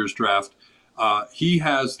next year's draft. He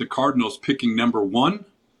has the Cardinals picking number 1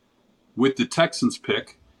 with the Texans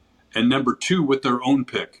pick and number 2 with their own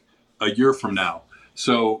pick a year from now.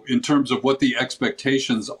 So in terms of what the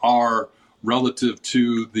expectations are relative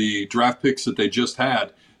to the draft picks that they just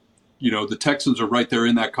had, the Texans are right there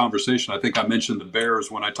in that conversation. I think I mentioned the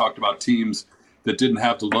Bears when I talked about teams that didn't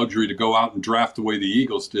have the luxury to go out and draft the way the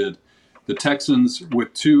Eagles did. The Texans,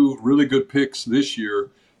 with 2 really good picks this year,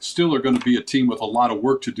 still are going to be a team with a lot of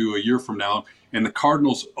work to do a year from now. And the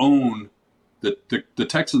Cardinals own the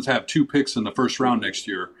Texans have 2 picks in the first round next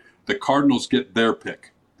year. The Cardinals get their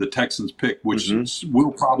pick, the Texans pick, which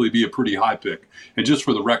will probably be a pretty high pick. And just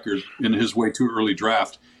for the record, in his way too early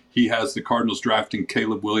draft, he has the Cardinals drafting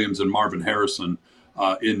Caleb Williams and Marvin Harrison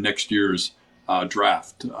in next year's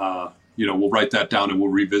draft. We'll write that down and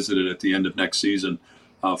we'll revisit it at the end of next season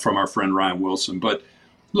from our friend Ryan Wilson. But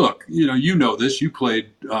look, you know this. You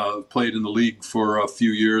played in the league for a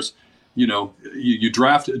few years.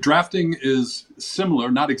 Drafting is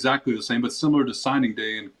similar, not exactly the same, but similar to signing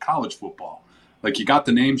day in college football. Like, you got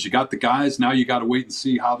the names, you got the guys. Now you got to wait and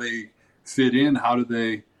see how they fit in. How do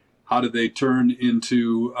they turn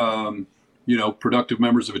into productive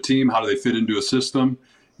members of a team? How do they fit into a system?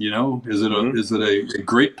 Is it a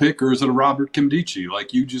great pick or is it a Robert Kimdichie?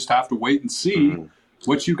 Like, you just have to wait and see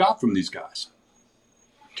what you got from these guys.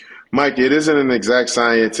 Mike, it isn't an exact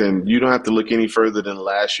science, and you don't have to look any further than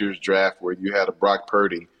last year's draft where you had a Brock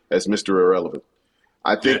Purdy as Mr. Irrelevant.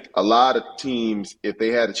 I think a lot of teams, if they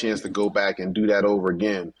had a chance to go back and do that over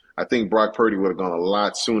again, I think Brock Purdy would have gone a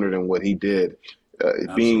lot sooner than what he did,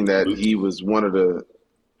 being that he was one of the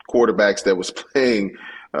quarterbacks that was playing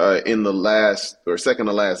in the last or second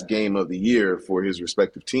to last game of the year for his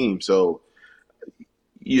respective team. So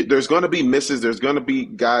there's going to be misses. There's going to be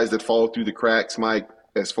guys that fall through the cracks, Mike,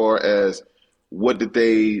 as far as what did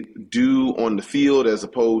they do on the field as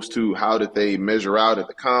opposed to how did they measure out at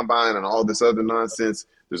the combine and all this other nonsense.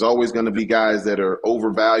 There's always going to be guys that are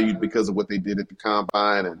overvalued because of what they did at the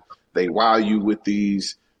combine, and they wow you with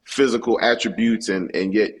these physical attributes,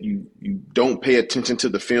 and yet you don't pay attention to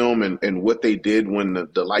the film and what they did when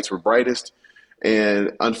the lights were brightest.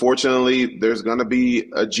 And unfortunately, there's going to be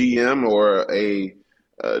a GM or a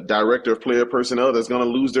director of player personnel that's going to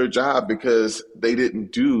lose their job because they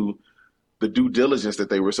didn't do the due diligence that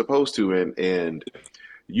they were supposed to. And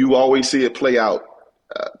you always see it play out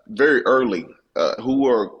very early. Who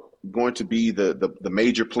are going to be the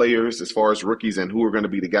major players as far as rookies, and who are going to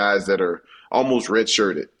be the guys that are almost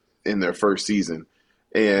redshirted in their first season.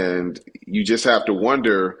 And you just have to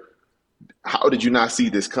wonder, how did you not see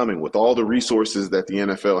this coming with all the resources that the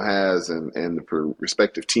NFL has and the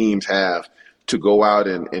respective teams have to go out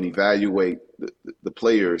and evaluate the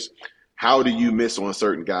players? How do you miss on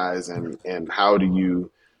certain guys, and how do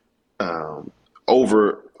you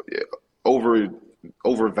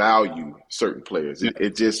overvalue certain players?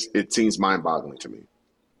 It seems mind-boggling to me.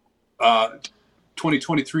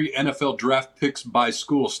 2023 NFL draft picks by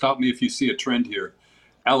school. Stop me if you see a trend here.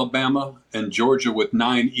 Alabama and Georgia with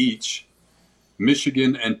 9 each.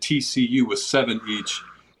 Michigan and TCU with 7 each.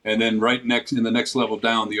 And then right next, in the next level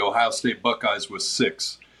down, the Ohio State Buckeyes with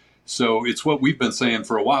 6. So it's what we've been saying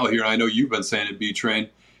for a while here. I know you've been saying it, B-Train.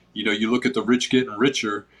 You know, you look at the rich getting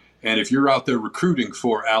richer, and if you're out there recruiting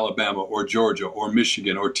for Alabama or Georgia or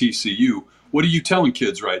Michigan or TCU, what are you telling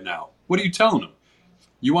kids right now? What are you telling them?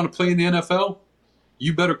 You want to play in the NFL?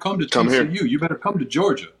 You better come to TCU. Here. You better come to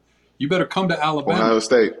Georgia. You better come to Alabama.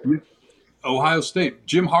 Ohio State.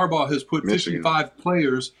 Jim Harbaugh has put 55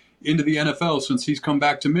 players into the NFL since he's come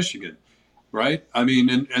back to Michigan, right? I mean,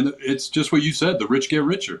 and it's just what you said, the rich get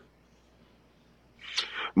richer.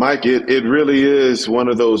 Mike, it really is one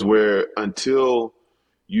of those where until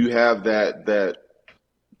you have that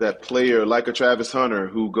player like a Travis Hunter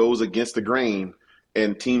who goes against the grain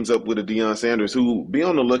and teams up with a Deion Sanders, who be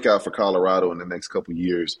on the lookout for Colorado in the next couple of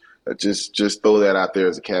years. Just throw that out there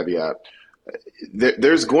as a caveat.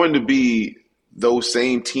 There's going to be those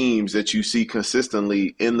same teams that you see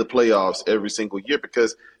consistently in the playoffs every single year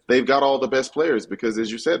because they've got all the best players. Because as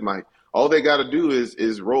you said, Mike, all they got to do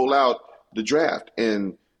is roll out the draft.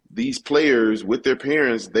 And these players with their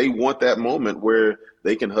parents, they want that moment where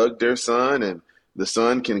they can hug their son and the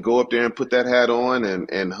son can go up there and put that hat on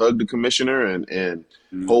and hug the commissioner and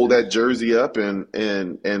hold that jersey up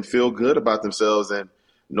and feel good about themselves. And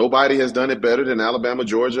nobody has done it better than Alabama,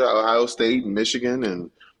 Georgia, Ohio State, and Michigan,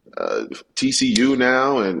 and TCU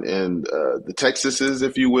now, and the Texases,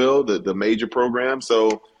 if you will, the major programs.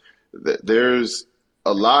 So there's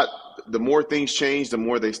a lot. The more things change, the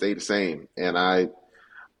more they stay the same. And I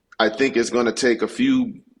think it's going to take a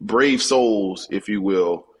few brave souls, if you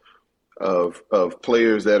will, of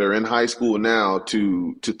players that are in high school now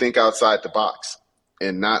to think outside the box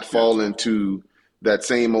and not fall into that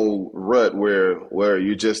same old rut where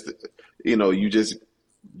you just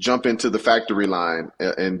jump into the factory line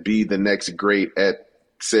and be the next great at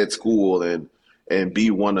said school and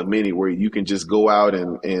be one of many, where you can just go out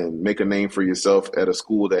and make a name for yourself at a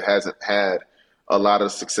school that hasn't had a lot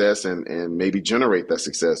of success and maybe generate that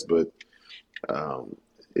success. But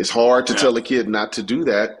it's hard to tell a kid not to do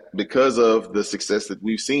that because of the success that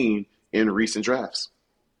we've seen in recent drafts.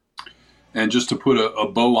 And just to put a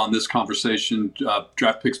bow on this conversation,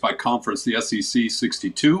 draft picks by conference, the SEC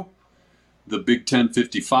 62, the Big Ten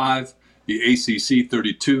 55, the ACC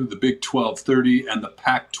 32, the Big 12 30, and the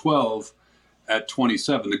Pac-12 at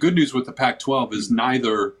 27. The good news with the Pac-12 is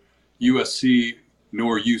neither USC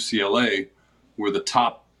nor UCLA were the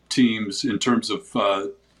top teams in terms of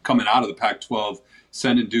coming out of the Pac-12,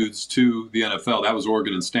 sending dudes to the NFL. That was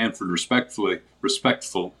Oregon and Stanford, respectively.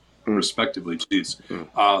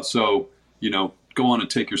 Jeez. So, go on and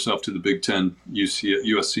take yourself to the Big Ten, USC and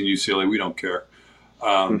UCLA. We don't care.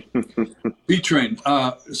 B-Train,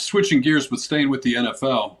 switching gears but staying with the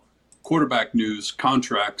NFL, quarterback news,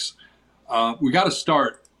 contracts. We got to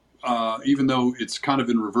start, even though it's kind of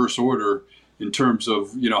in reverse order in terms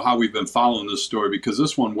of, how we've been following this story, because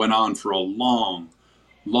this one went on for a long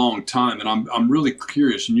time. And I'm really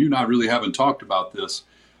curious, and you and I really haven't talked about this,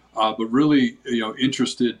 but really,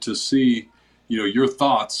 interested to see, your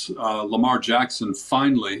thoughts. Lamar Jackson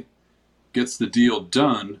finally gets the deal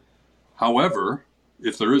done. However,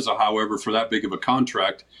 if there is a however for that big of a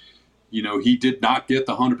contract, he did not get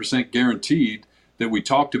the 100% guaranteed that we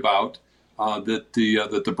talked about, that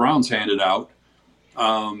the Browns handed out.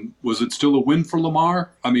 Was it still a win for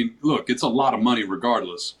Lamar? I mean, look, it's a lot of money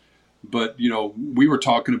regardless. But, we were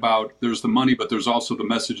talking about there's the money, but there's also the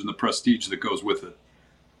message and the prestige that goes with it.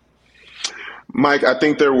 Mike, I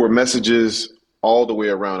think there were messages all the way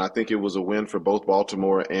around. I think it was a win for both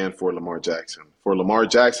Baltimore and for Lamar Jackson. For Lamar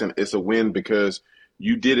Jackson, it's a win because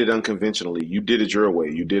you did it unconventionally. You did it your way.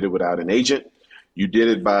 You did it without an agent. You did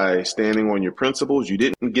it by standing on your principles. You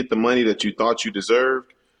didn't get the money that you thought you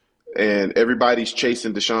deserved. And everybody's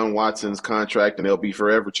chasing Deshaun Watson's contract, and they'll be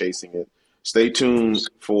forever chasing it. Stay tuned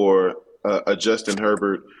for a Justin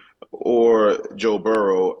Herbert or Joe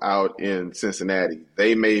Burrow out in Cincinnati.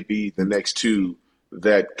 They may be the next two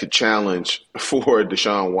that could challenge for a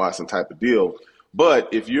Deshaun Watson type of deal.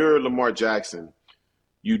 But if you're Lamar Jackson,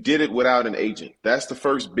 you did it without an agent. That's the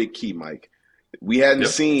first big key, Mike. We hadn't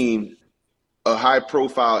seen a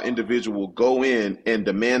high-profile individual go in and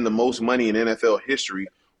demand the most money in NFL history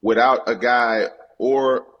without a guy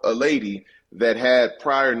or a lady that had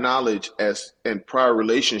prior knowledge and prior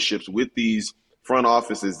relationships with these front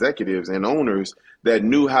office executives and owners that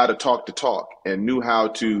knew how to talk the talk and knew how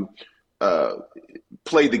to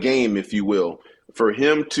play the game, if you will. For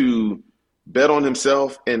him to bet on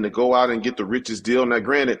himself and to go out and get the richest deal. Now,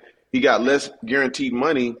 granted, he got less guaranteed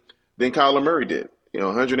money than Kyler Murray did.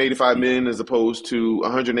 185 million as opposed to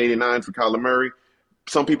 189 for Kyler Murray.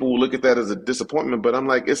 Some people will look at that as a disappointment, but I'm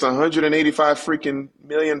like, it's 185 freaking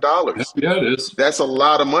 $million. Yeah, it is. That's a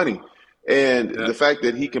lot of money. And the fact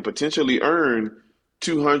that he can potentially earn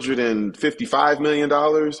 $255 million,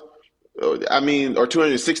 or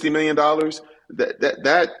 $260 million,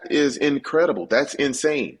 that is incredible. That's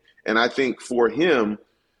insane. And I think for him,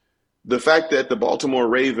 the fact that the Baltimore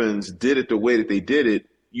Ravens did it the way that they did it,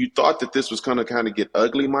 you thought that this was going to kind of get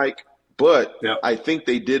ugly, Mike. But I think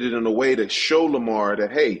they did it in a way to show Lamar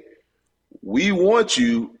that, hey, we want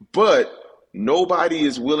you, but nobody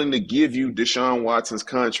is willing to give you Deshaun Watson's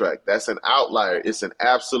contract. That's an outlier. It's an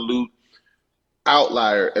absolute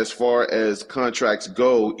outlier as far as contracts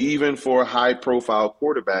go, even for high-profile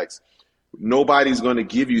quarterbacks. Nobody's going to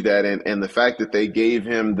give you that. And the fact that they gave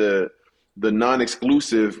him the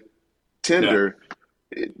non-exclusive tender,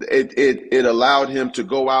 it allowed him to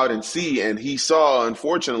go out and see. And he saw,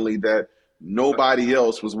 unfortunately, that nobody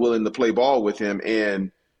else was willing to play ball with him.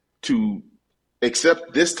 And to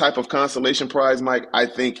accept this type of consolation prize, Mike, I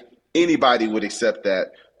think anybody would accept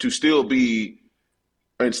that to still be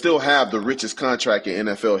and still have the richest contract in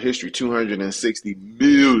NFL history, $260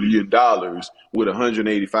 million with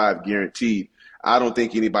 185 guaranteed. I don't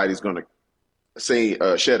think anybody's going to say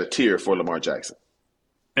shed a tear for Lamar Jackson.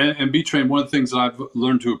 And B-Train, one of the things that I've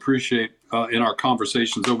learned to appreciate in our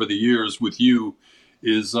conversations over the years with you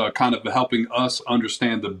is kind of helping us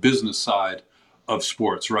understand the business side of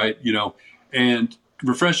sports, right? And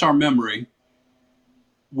refresh our memory.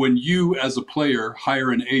 When you, as a player,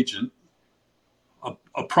 hire an agent,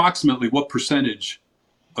 approximately what percentage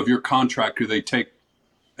of your contract do they take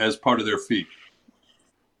as part of their fee?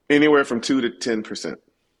 Anywhere from 2 to 10%.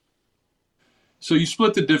 So you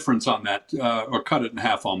split the difference on that, or cut it in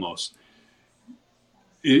half almost.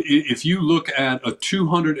 If you look at a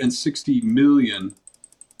 $260 million,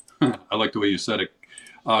 I like the way you said it,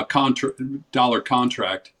 dollar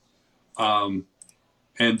contract, and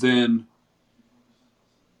then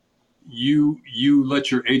you let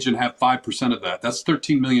your agent have 5% of that. That's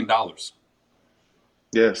 $13 million.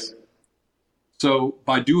 Yes. So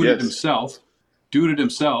by doing it himself,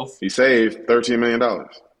 he saved $13 million.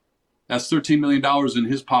 That's $13 million in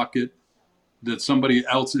his pocket that somebody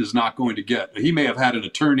else is not going to get. He may have had an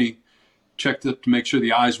attorney check to make sure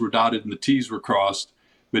the I's were dotted and the T's were crossed,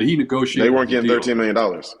 but he negotiated. They weren't getting $13 million.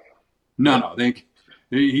 No.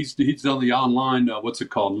 He's done the online, what's it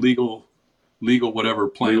called? Legal whatever,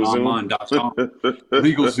 playingonline.com,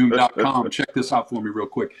 LegalZoom.com. Check this out for me real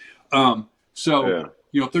quick.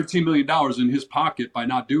 $13 million in his pocket by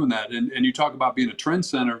not doing that. And you talk about being a trend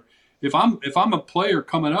center. If I'm a player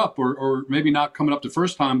coming up, or maybe not coming up the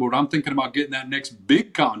first time, but I'm thinking about getting that next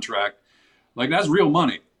big contract, like that's real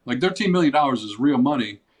money. Like $13 million is real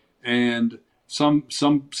money, and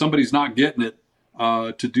somebody's not getting it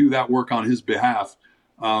to do that work on his behalf.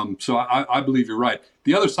 So I believe you're right.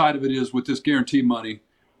 The other side of it is with this guaranteed money.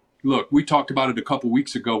 Look, we talked about it a couple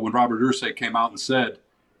weeks ago when Robert Irsay came out and said,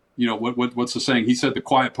 what's the saying? He said the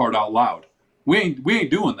quiet part out loud. We ain't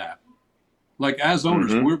doing that. Like as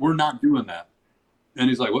owners, we're not doing that. And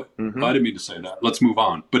he's like, what? Mm-hmm. I didn't mean to say that. Let's move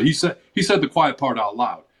on. But he said the quiet part out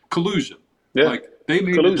loud. Collusion. Yeah. Like they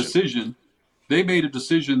made a decision. They made a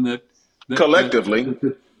decision that collectively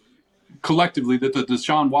that the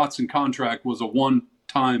Deshaun Watson contract was a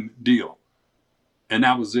one-time deal. And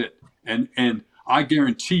that was it. And I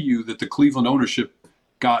guarantee you that the Cleveland ownership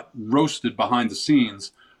got roasted behind the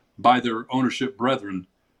scenes by their ownership brethren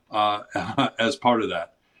as part of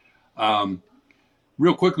that.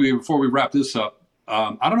 Real quickly, before we wrap this up,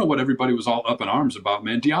 I don't know what everybody was all up in arms about,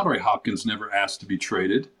 man. DeAndre Hopkins never asked to be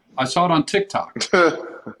traded. I saw it on TikTok.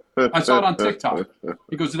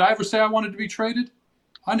 He goes, did I ever say I wanted to be traded?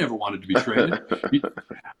 I never wanted to be traded.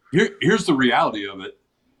 Here's the reality of it.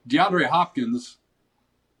 DeAndre Hopkins,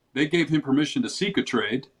 they gave him permission to seek a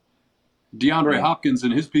trade. DeAndre Hopkins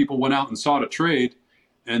and his people went out and sought a trade,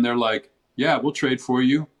 and they're like, yeah, we'll trade for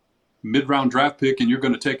you. Mid-round draft pick, and you're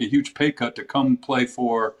going to take a huge pay cut to come play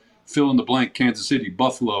for fill in the blank, Kansas City,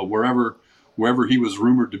 Buffalo, wherever he was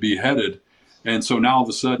rumored to be headed. And so now all of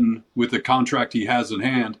a sudden, with the contract he has in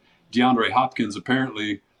hand, DeAndre Hopkins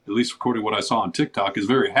apparently, at least according to what I saw on TikTok, is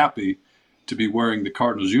very happy to be wearing the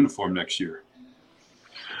Cardinals uniform next year.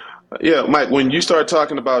 Yeah, Mike, when you start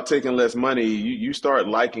talking about taking less money, you start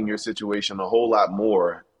liking your situation a whole lot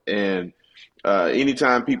more. And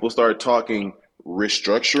anytime people start talking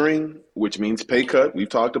restructuring, which means pay cut, we've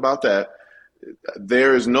talked about that,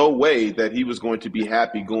 there is no way that he was going to be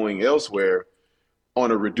happy going elsewhere on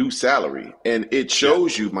a reduced salary. And it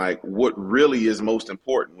shows you, Mike, what really is most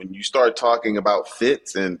important. When you start talking about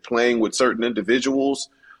fits and playing with certain individuals,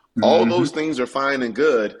 all those things are fine and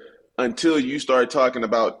good until you start talking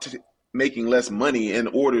about making less money in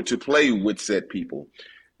order to play with said people.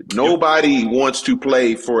 Nobody wants to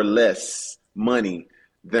play for less money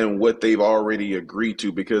than what they've already agreed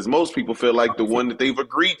to, because most people feel like the one that they've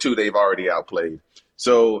agreed to, they've already outplayed.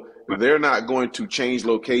 So they're not going to change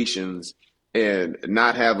locations and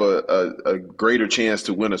not have a greater chance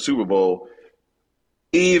to win a Super Bowl.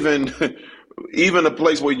 Even a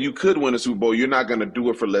place where you could win a Super Bowl, you're not going to do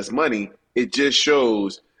it for less money. It just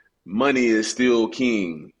shows money is still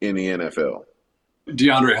king in the NFL.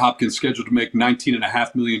 DeAndre Hopkins scheduled to make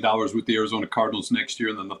 $19.5 million with the Arizona Cardinals next year,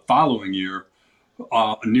 and then the following year,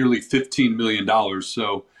 nearly $15 million.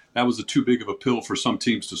 So that was too big of a pill for some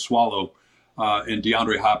teams to swallow. And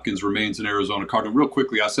DeAndre Hopkins remains an Arizona Cardinal. Real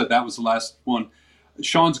quickly, I said that was the last one.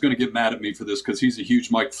 Sean's going to get mad at me for this because he's a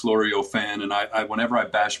huge Mike Florio fan, and I whenever I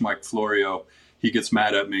bash Mike Florio, he gets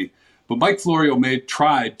mad at me. But Mike Florio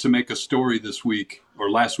tried to make a story this week,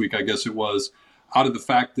 or last week, I guess it was, out of the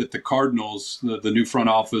fact that the Cardinals, the new front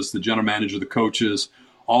office, the general manager, the coaches,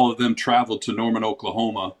 all of them traveled to Norman,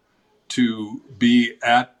 Oklahoma to be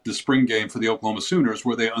at the spring game for the Oklahoma Sooners,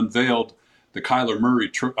 where they unveiled the Kyler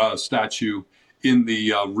Murray statue in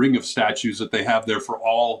the ring of statues that they have there for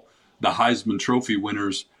all the Heisman Trophy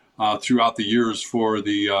winners throughout the years for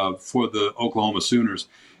the Oklahoma Sooners.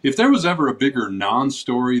 If there was ever a bigger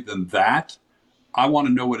non-story than that, I want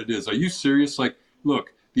to know what it is. Are you serious? Like,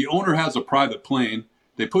 look, the owner has a private plane.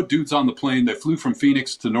 They put dudes on the plane. They flew from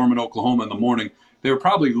Phoenix to Norman, Oklahoma in the morning. They were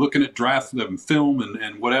probably looking at draft and film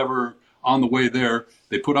and whatever on the way there.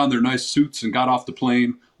 They put on their nice suits and got off the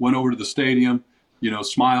plane, went over to the stadium,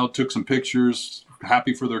 smiled, took some pictures,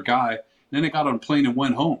 happy for their guy. And then they got on a plane and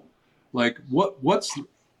went home. Like,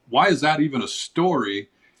 why is that even a story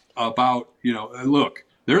about, look,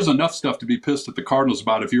 there's enough stuff to be pissed at the Cardinals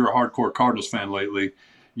about if you're a hardcore Cardinals fan lately.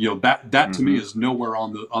 That to me is nowhere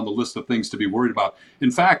on the list of things to be worried about.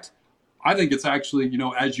 In fact, I think it's actually,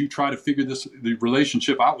 as you try to figure the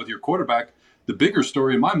relationship out with your quarterback, the bigger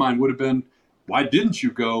story in my mind would have been, why didn't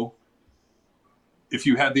you go if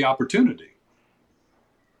you had the opportunity?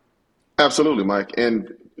 Absolutely, Mike.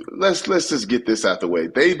 And let's just get this out the way.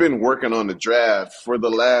 They've been working on the draft for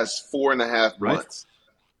the last 4.5 months.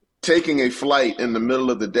 Taking a flight in the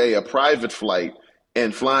middle of the day, a private flight,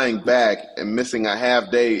 and flying back and missing a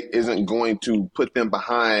half day isn't going to put them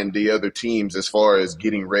behind the other teams as far as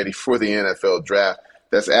getting ready for the NFL draft.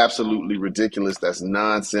 That's absolutely ridiculous. That's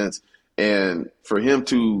nonsense. And for him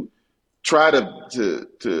to try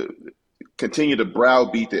to continue to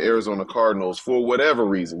browbeat the Arizona Cardinals for whatever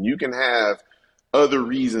reason, you can have other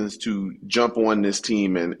reasons to jump on this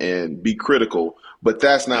team and be critical, but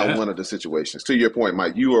that's not one of the situations. To your point,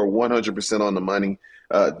 Mike, you are 100% on the money.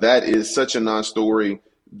 That is such a non-story.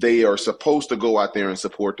 They are supposed to go out there and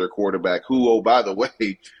support their quarterback, who, oh, by the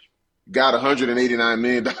way, got $189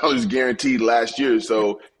 million guaranteed last year.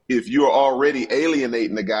 So if you're already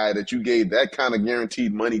alienating the guy that you gave that kind of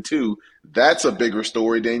guaranteed money to, that's a bigger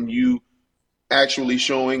story than you actually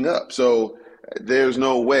showing up. So there's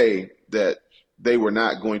no way that they were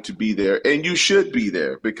not going to be there. And you should be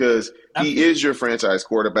there because he is your franchise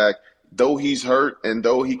quarterback. Though he's hurt and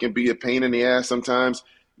though he can be a pain in the ass sometimes,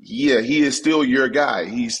 he is still your guy.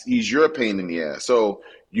 He's your pain in the ass. So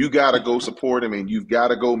you got to go support him, and you've got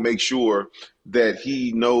to go make sure that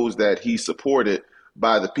he knows that he's supported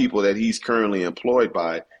by the people that he's currently employed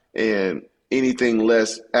by. And anything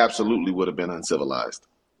less absolutely would have been uncivilized.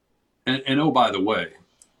 And oh, by the way,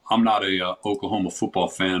 I'm not a Oklahoma football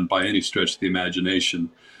fan by any stretch of the imagination.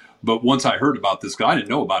 But once I heard about this, I didn't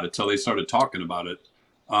know about it until they started talking about it.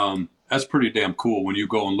 That's pretty damn cool when you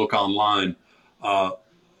go and look online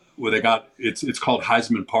where they got it's called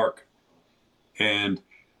Heisman Park, and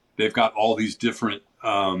they've got all these different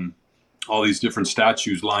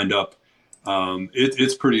statues lined up.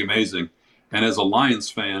 It's pretty amazing. And as a Lions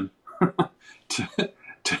fan,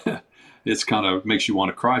 it's kind of makes you want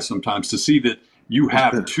to cry sometimes to see that you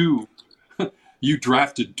have you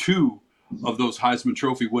drafted two of those Heisman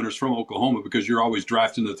Trophy winners from Oklahoma, because you're always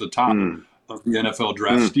drafting at the top of the NFL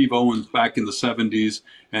draft. Steve Owens back in the 70s,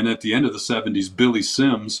 and at the end of the 70s, Billy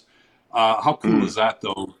Sims. How cool is that,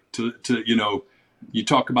 though? To you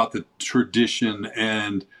talk about the tradition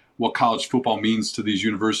and what college football means to these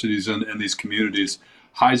universities and these communities.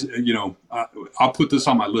 I'll put this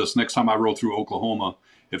on my list next time I roll through Oklahoma.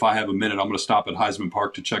 If I have a minute, I'm going to stop at Heisman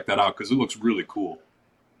Park to check that out because it looks really cool.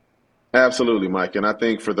 Absolutely, Mike. And I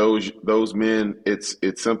think for those men, it's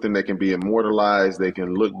something that can be immortalized. They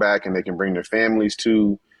can look back and they can bring their families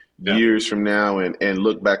to years from now and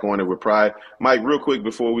look back on it with pride. Mike, real quick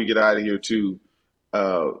before we get out of here too,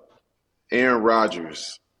 Aaron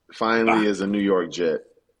Rodgers finally is a New York Jet.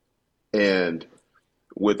 And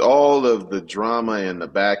with all of the drama and the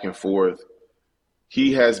back and forth,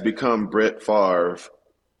 he has become Brett Favre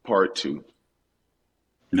Part 2.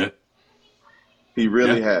 Yeah. He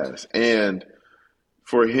really has. And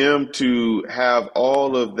for him to have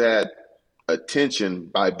all of that attention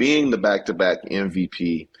by being the back-to-back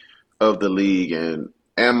MVP of the league and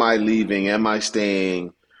am I leaving, am I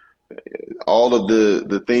staying, all of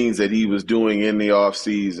the things that he was doing in the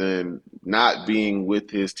offseason, not being with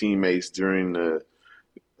his teammates during the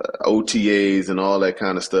OTAs and all that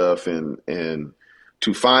kind of stuff, and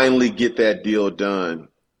to finally get that deal done.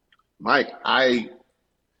 Mike, I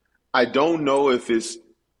don't know if it's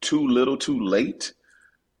too little too late,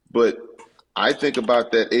 but I think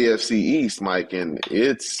about that AFC East, Mike, and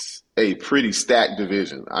it's a pretty stacked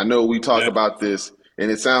division. I know we talk about this, and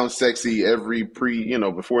it sounds sexy every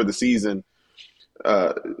before the season,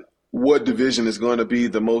 what division is going to be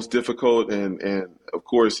the most difficult. And of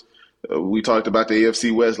course, we talked about the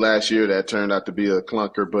AFC West last year. That turned out to be a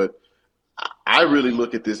clunker. But I really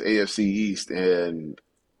look at this AFC East, and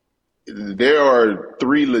there are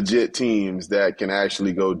 3 legit teams that can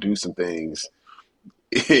actually go do some things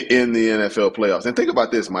in the NFL playoffs. And think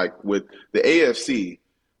about this, Mike. With the AFC,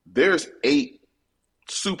 there's 8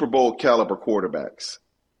 Super Bowl caliber quarterbacks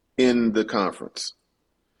in the conference.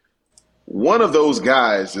 One of those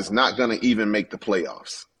guys is not going to even make the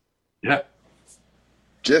playoffs. Yeah.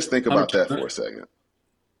 Just think about 100%. that for a second.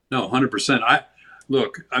 No, 100%.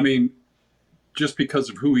 I mean, just because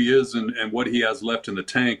of who he is and what he has left in the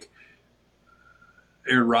tank,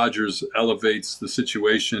 Aaron Rodgers elevates the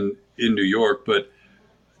situation in New York. But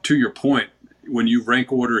to your point, when you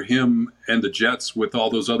rank order him and the Jets with all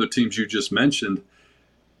those other teams you just mentioned,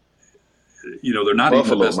 they're not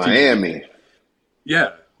Buffalo, even the best Miami. team.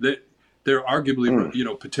 Yeah, they're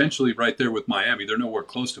arguably, potentially right there with Miami. They're nowhere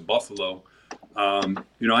close to Buffalo.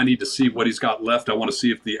 I need to see what he's got left. I want to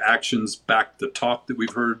see if the actions back the talk that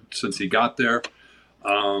we've heard since he got there.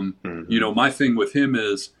 My thing with him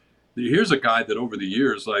is, here's a guy that over the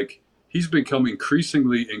years, like, he's become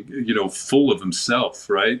increasingly, full of himself,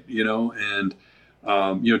 right? And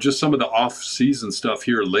just some of the off-season stuff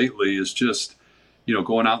here lately is just,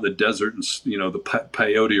 going out in the desert and, the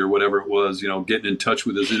peyote or whatever it was, getting in touch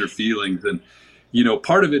with his inner feelings. And,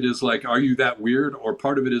 part of it is like, are you that weird? Or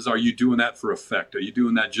part of it is, are you doing that for effect? Are you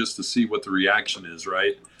doing that just to see what the reaction is,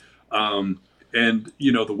 right? And,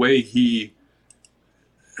 the way he,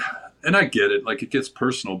 and I get it, like, it gets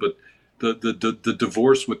personal, but the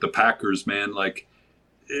divorce with the Packers, man, like,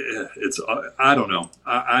 it's, I don't know.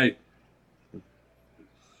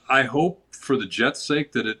 I hope for the Jets'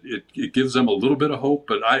 sake that it gives them a little bit of hope,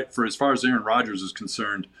 but for as far as Aaron Rodgers is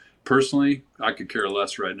concerned, personally, I could care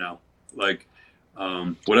less right now. Like,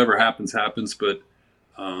 whatever happens, but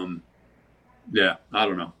yeah, I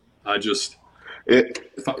don't know.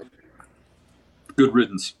 Good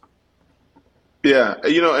riddance. Yeah,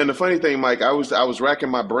 and the funny thing, Mike, I was racking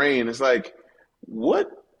my brain. It's like, what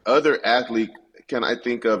other athlete can I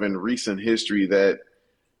think of in recent history that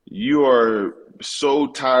you are so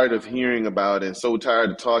tired of hearing about and so tired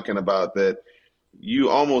of talking about that you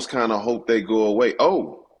almost kind of hope they go away?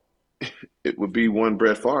 Oh, it would be one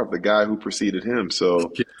Brett Favre, the guy who preceded him.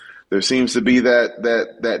 So there seems to be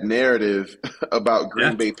that narrative about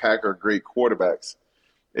Green Bay Packer great quarterbacks.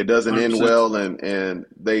 It doesn't 100%. End well, and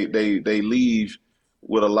they leave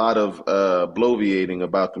with a lot of bloviating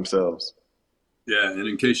about themselves. Yeah, and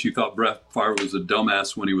in case you thought Brett Favre was a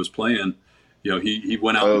dumbass when he was playing, he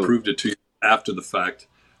went out and proved it to you after the fact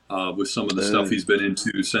with some of the stuff he's been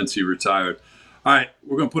into since he retired. All right,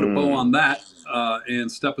 we're going to put a bow on that and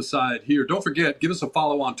step aside here. Don't forget, give us a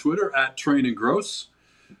follow on Twitter at Train and Grose,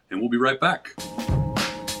 and we'll be right back.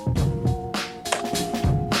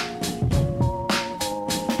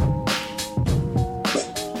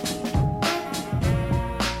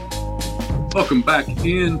 Welcome back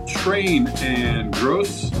in Train and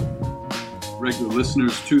Grose. Regular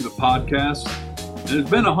listeners to the podcast. There's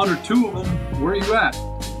been 102 of them. Where are you at?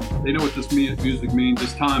 They know what this music means.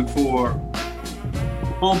 It's time for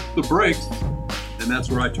pump the brakes. And that's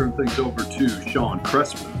where I turn things over to Sean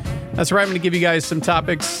Cressman. That's right. I'm going to give you guys some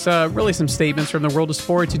topics, really some statements from the world of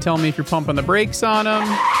sports. You tell me if you're pumping the brakes on them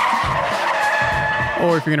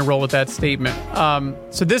or if you're going to roll with that statement.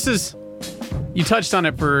 So this is, you touched on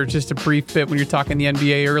it for just a brief bit when you're talking the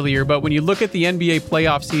NBA earlier, but when you look at the NBA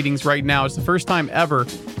playoff seedings right now, it's the first time ever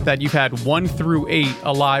that you've had 1 through 8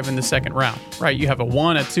 alive in the second round, right? You have a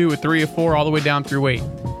 1, a 2, a 3, a 4, all the way down through 8.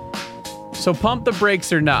 So pump the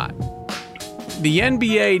brakes or not, the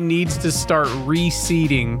NBA needs to start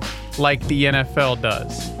reseeding like the NFL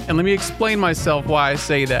does. And let me explain myself why I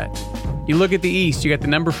say that. You look at the East, you got the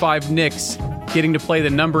number 5 Knicks getting to play the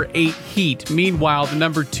number 8 Heat. Meanwhile, the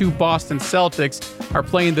number 2 Boston Celtics are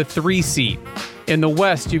playing the 3 seed. In the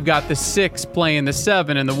West, you've got the 6 playing the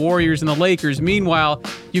 7 and the Warriors and the Lakers. Meanwhile,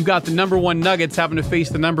 you've got the number 1 Nuggets having to face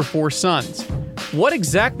the number 4 Suns. What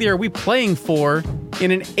exactly are we playing for in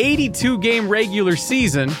an 82-game regular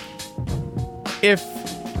season if,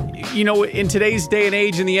 you know, in today's day and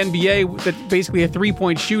age in the NBA, that basically a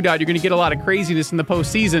 3-point shootout, you're going to get a lot of craziness in the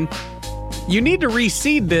postseason. You need to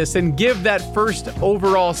reseed this and give that first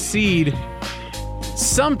overall seed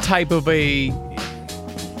some type of I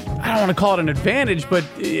don't want to call it an advantage, but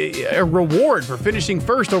a reward for finishing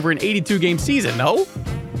first over an 82-game season, no?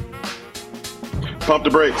 Pump the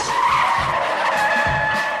brakes.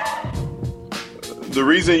 The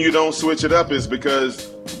reason you don't switch it up is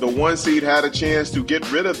because the 1 seed had a chance to get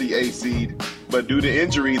rid of the 8 seed, but due to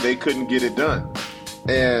injury, they couldn't get it done.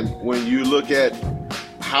 And when you look at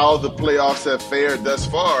how the playoffs have fared thus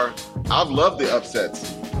far, I've loved the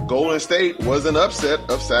upsets. Golden State was an upset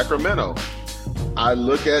of Sacramento. I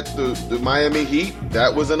look at the Miami Heat,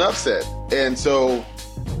 that was an upset. And so,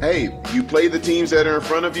 hey, you play the teams that are in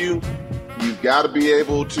front of you. You've got to be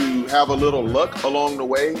able to have a little luck along the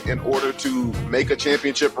way in order to make a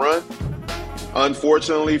championship run.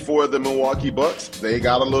 Unfortunately for the Milwaukee Bucks, they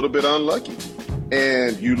got a little bit unlucky.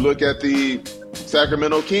 And you look at the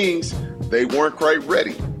Sacramento Kings, they weren't quite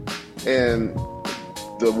ready. And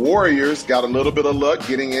the Warriors got a little bit of luck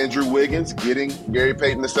getting Andrew Wiggins, getting Gary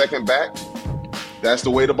Payton II back. That's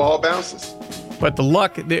the way the ball bounces. But the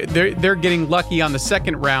luck, they're getting lucky on the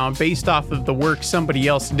second round based off of the work somebody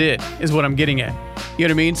else did, is what I'm getting at. You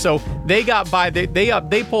know what I mean? So they got by,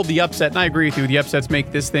 they pulled the upset, and I agree with you, the upsets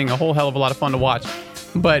make this thing a whole hell of a lot of fun to watch.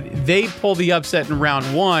 But they pulled the upset in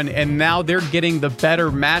round 1, and now they're getting the better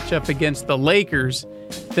matchup against the Lakers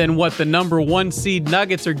than what the number 1 seed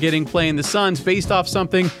Nuggets are getting playing the Suns based off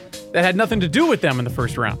something that had nothing to do with them in the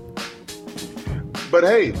first round. But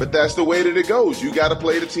hey, that's the way that it goes. You got to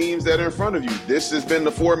play the teams that are in front of you. This has been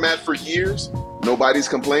the format for years. Nobody's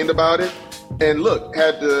complained about it. And look,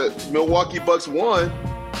 had the Milwaukee Bucks won,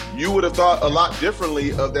 you would have thought a lot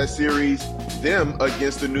differently of that series, them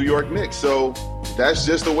against the New York Knicks. So that's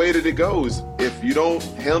just the way that it goes. If you don't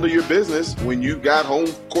handle your business when you've got home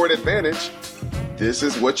court advantage, this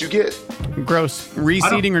is what you get. Gross.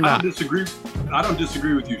 Reseeding or not? I don't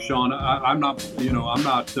disagree with you, Sean. I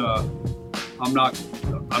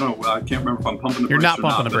can't remember if I'm pumping the brakes. You're not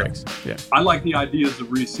pumping the brakes. Yeah. I like the ideas of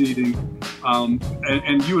reseeding.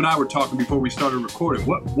 And you and I were talking before we started recording.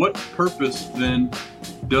 What purpose then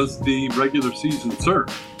does the regular season serve?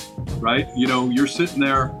 Right? You know, you're sitting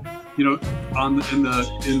there, you know,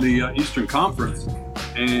 in the Eastern Conference,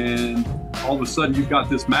 and all of a sudden you've got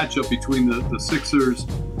this matchup between the Sixers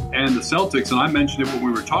and the Celtics. And I mentioned it when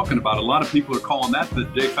we were talking about it. A lot of people are calling that the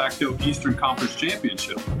de facto Eastern Conference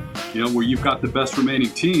Championship, you know, where you've got the best remaining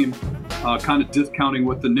team, kind of discounting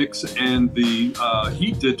what the Knicks and the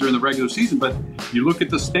Heat did during the regular season. But you look at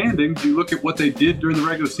the standings, you look at what they did during the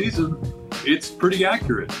regular season, it's pretty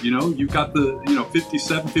accurate. You know, you've got the,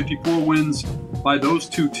 57, 54 wins by those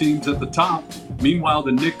two teams at the top. Meanwhile,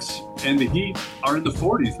 the Knicks and the Heat are in the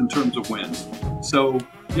 40s in terms of wins. So,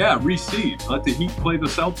 yeah, reseed. Let the Heat play the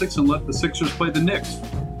Celtics and let the Sixers play the Knicks,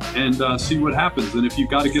 and see what happens. And if you've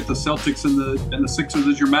got to get the Celtics and the Sixers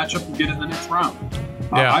as your matchup, and get it in the next round.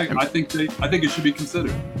 Yeah, I think it should be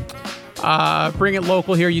considered. Bring it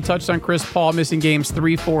local here. You touched on Chris Paul missing games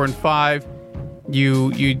 3, 4, and 5.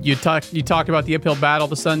 You talked about the uphill battle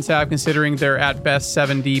the Suns have, considering they're at best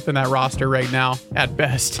 7 deep in that roster right now. At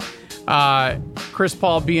best, Chris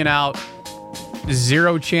Paul being out,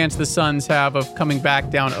 zero chance the Suns have of coming back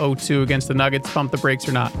down 0-2 against the Nuggets. Pump the brakes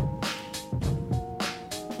or not?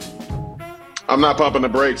 I'm not pumping the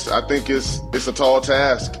brakes. I think it's a tall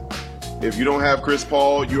task. If you don't have Chris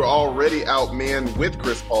Paul, you're already outmanned with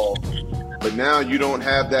Chris Paul. But now you don't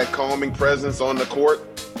have that calming presence on the court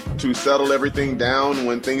to settle everything down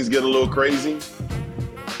when things get a little crazy.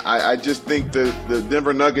 I just think the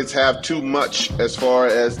Denver Nuggets have too much as far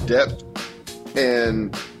as depth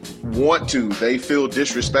and they feel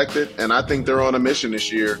disrespected, and I think they're on a mission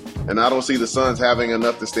this year, and I don't see the Suns having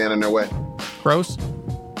enough to stand in their way. Grose?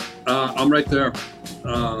 I'm right there.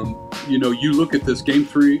 You look at this game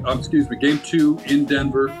 2 in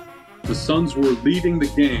Denver. The Suns were leading the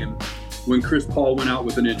game when Chris Paul went out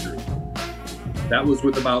with an injury. That was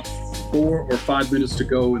with about 4 or 5 minutes to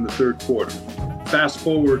go in the third quarter. Fast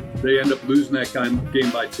forward, they end up losing that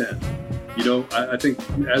game by 10. I think,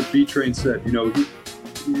 as B-Train said,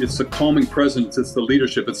 it's the calming presence, it's the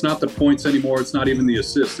leadership. It's not the points anymore, it's not even the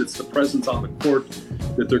assists, it's the presence on the court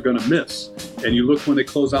that they're going to miss. And you look when they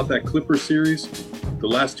close out that Clippers series, the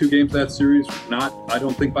last 2 games of that series, I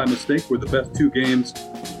don't think by mistake, were the best 2 games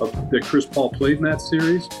that Chris Paul played in that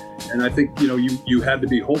series. And I think, you had to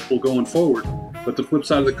be hopeful going forward. But the flip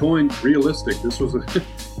side of the coin, realistic. This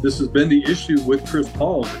has been the issue with Chris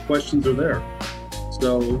Paul. The questions are there.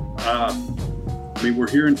 So, we're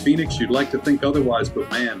here in Phoenix. You'd like to think otherwise, but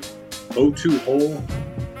man, 0-2 hole.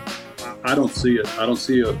 I don't see it. I don't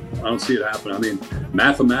see it happen.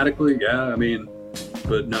 Mathematically, yeah.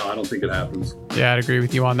 But no, I don't think it happens. Yeah, I'd agree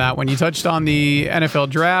with you on that one. You touched on the NFL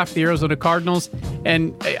draft, the Arizona Cardinals,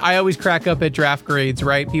 and I always crack up at draft grades,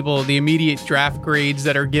 right? The immediate draft grades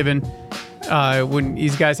that are given when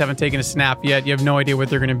these guys haven't taken a snap yet. You have no idea what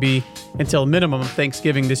they're going to be until minimum of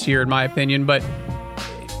Thanksgiving this year, in my opinion. But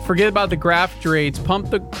forget about the draft grades, pump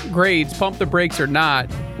the brakes or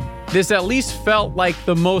not. This at least felt like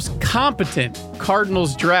the most competent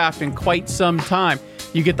Cardinals draft in quite some time.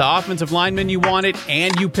 You get the offensive lineman you wanted,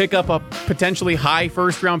 and you pick up a potentially high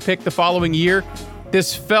first-round pick the following year.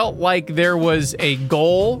 This felt like there was a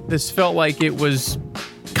goal. This felt like it was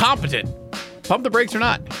competent. Pump the brakes or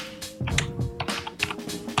not?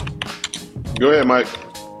 Go ahead, Mike.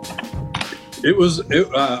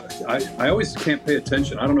 I always can't pay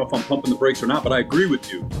attention. I don't know if I'm pumping the brakes or not, but I agree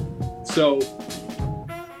with you. So,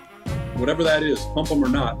 whatever that is, pump them or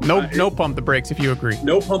not. No pump the brakes if you agree.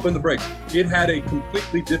 No pumping the brakes. It had a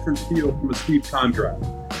completely different feel from a Steve Keim draft.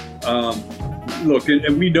 Look,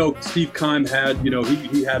 and we know Steve Keim had,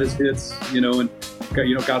 he had his hits, and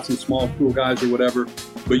got some small cool guys or whatever.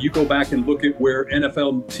 But you go back and look at where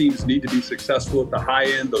NFL teams need to be successful at the high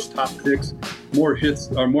end, those top picks, more hits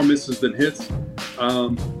or more misses than hits.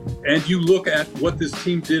 And you look at what this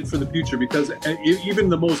team did for the future, because even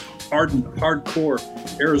the most hardcore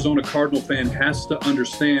Arizona Cardinal fan has to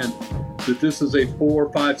understand that this is a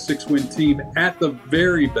 4, 5, 6 win team at the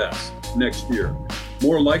very best next year,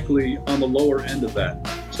 more likely on the lower end of that.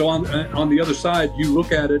 So on the other side, you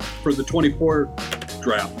look at it for the 24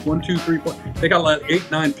 draft, 1, 2, 3, 4. They got like 8,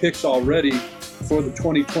 9 picks already for the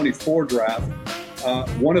 2024 draft.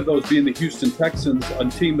 One of those being the Houston Texans, a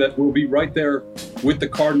team that will be right there with the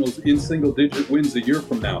Cardinals in single-digit wins a year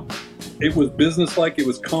from now. It was businesslike. It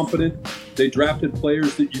was competent. They drafted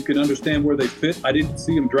players that you can understand where they fit. I didn't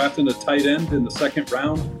see them drafting a tight end in the second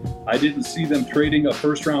round. I didn't see them trading a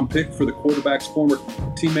first-round pick for the quarterback's former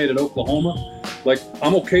teammate at Oklahoma. Like,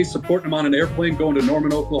 I'm okay supporting them on an airplane going to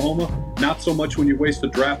Norman, Oklahoma. Not so much when you waste a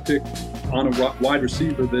draft pick on a wide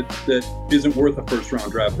receiver that isn't worth a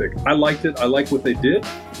first-round draft pick. I liked it. I like what they did.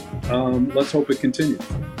 Let's hope it continues.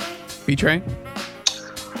 B-Train?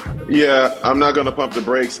 Yeah, I'm not going to pump the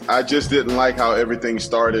brakes. I just didn't like how everything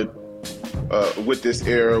started with this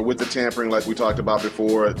era, with the tampering like we talked about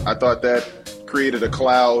before. I thought that created a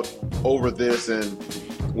cloud over this, and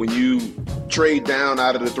when you trade down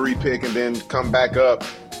out of the 3 pick and then come back up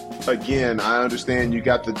again, I understand you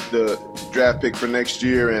got the draft pick for next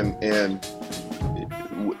year, and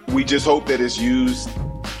we just hope that it's used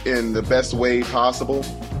in the best way possible.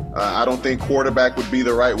 I don't think quarterback would be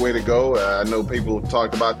the right way to go. I know people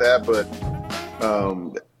talked about that, but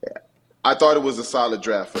I thought it was a solid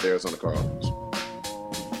draft for the Arizona Cardinals.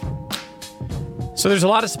 So there's a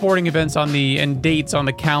lot of sporting events and dates on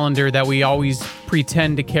the calendar that we always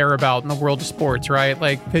pretend to care about in the world of sports, right?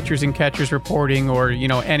 Like pitchers and catchers reporting, or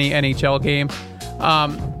any NHL game.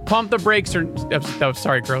 Pump the brakes or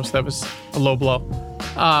sorry, Grose, that was a low blow.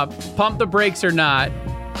 Pump the brakes or not,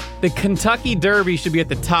 the Kentucky Derby should be at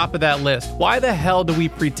the top of that list. Why the hell do we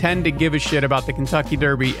pretend to give a shit about the Kentucky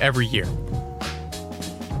Derby every year?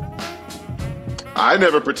 I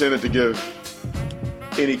never pretended to give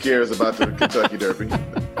any cares about the Kentucky Derby.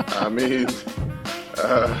 I mean,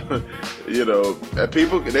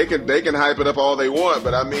 people they can hype it up all they want,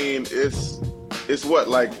 but I mean, it's what,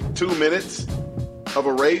 like 2 minutes of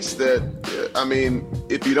a race that, I mean,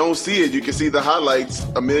 if you don't see it, you can see the highlights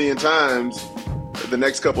a million times the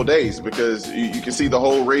next couple days, because you can see the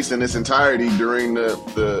whole race in its entirety during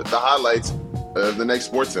the highlights of the next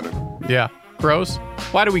Sports Center. Yeah. Grose?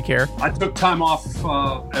 Why do we care? I took time off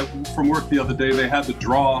from work the other day. They had the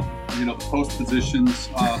draw, the post positions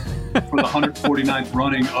for the 149th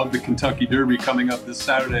running of the Kentucky Derby coming up this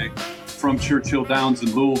Saturday from Churchill Downs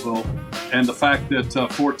in Louisville. And the fact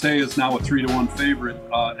that Forte is now a 3-1 favorite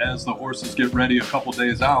as the horses get ready a couple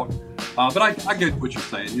days out. But I get what you're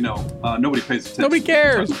saying. Nobody pays attention. Nobody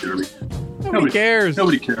cares. Nobody cares.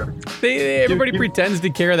 Nobody cares. Everybody pretends to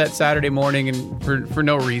care that Saturday morning and for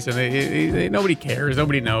no reason. Nobody cares.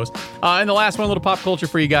 Nobody knows. And the last one, a little pop culture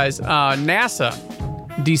for you guys. NASA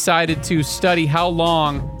decided to study how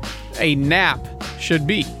long a nap should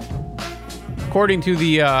be. According to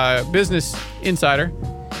the Business Insider,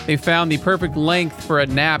 they found the perfect length for a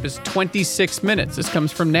nap is 26 minutes. This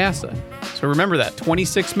comes from NASA. So remember that.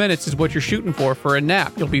 26 minutes is what you're shooting for a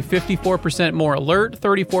nap. You'll be 54% more alert,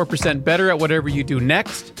 34% better at whatever you do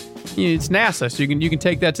next. It's NASA, so you can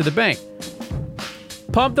take that to the bank.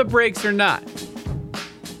 Pump the brakes or not.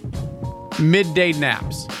 Midday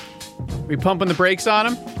naps. We pumping the brakes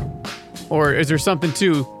on them? Or is there something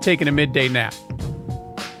to taking a midday nap?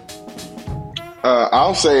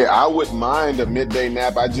 I'll say I wouldn't mind a midday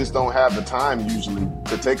nap. I just don't have the time usually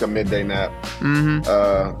to take a midday nap.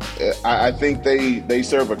 Mm-hmm. I think they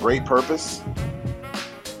serve a great purpose.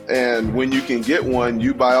 And when you can get one,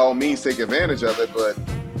 you by all means take advantage of it. But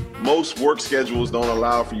most work schedules don't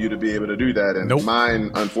allow for you to be able to do that. And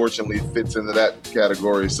mine, unfortunately, fits into that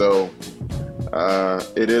category. So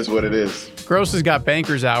it is what it is. Grose has got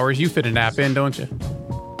banker's hours. You fit a nap in, don't you?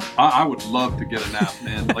 I would love to get a nap,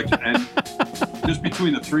 man. And just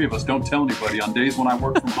between the three of us, don't tell anybody. On days when I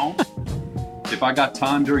work from home, if I got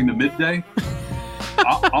time during the midday,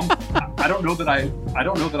 I don't know that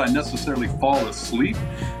I necessarily fall asleep,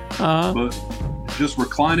 but just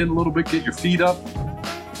reclining a little bit, get your feet up,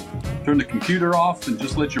 turn the computer off, and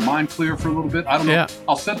just let your mind clear for a little bit. I don't know. Yeah.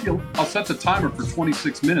 I'll set the timer for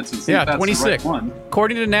 26 minutes and see if that's 26. the right one.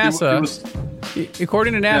 According to NASA.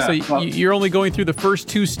 You're only going through the first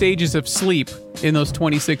two stages of sleep in those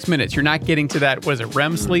 26 minutes. You're not getting to that, what is it,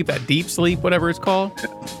 REM sleep, that deep sleep, whatever it's called?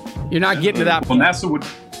 You're not getting to that point. Well,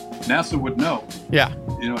 NASA would know. Yeah.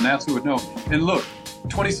 NASA would know. And look,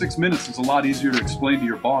 26 minutes is a lot easier to explain to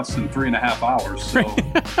your boss than 3.5 hours. So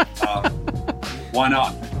why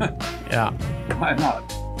not? Yeah. Why not?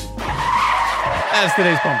 That's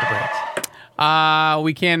today's Pump the Brakes.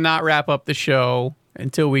 We cannot wrap up the show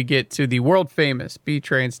until we get to the world famous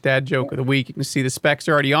B-Train's Dad Joke of the Week. You can see the specs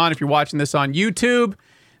are already on. If you're watching this on YouTube,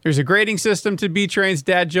 there's a grading system to B-Train's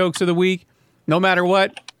Dad Jokes of the Week. No matter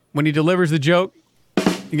what, when he delivers the joke, you're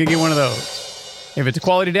going to get one of those. If it's a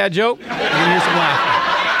quality dad joke, you're going to hear some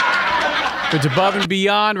laughter. If it's above and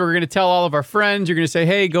beyond, we're going to tell all of our friends. You're going to say,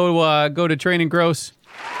 hey, go to Train and Grose.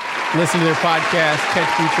 Listen to their podcast,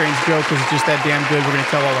 Catch B-Train's Joke, because it's just that damn good. We're going to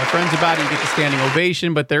tell all our friends about it. You get the standing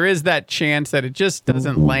ovation, but there is that chance that it just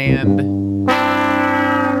doesn't land,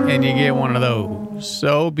 and you get one of those.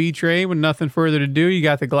 So, B-Train, with nothing further to do, you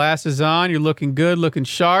got the glasses on, you're looking good, looking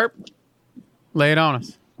sharp. Lay it on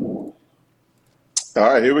us. All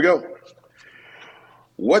right, here we go.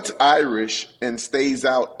 What's Irish and stays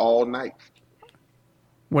out all night?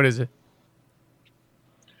 What is it?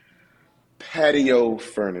 Patio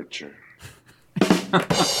furniture. I'll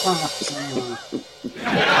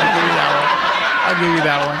give you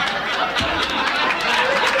that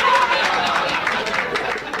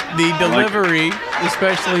one. The delivery,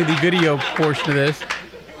 especially the video portion of this,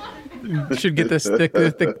 should get the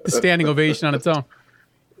standing ovation on its own.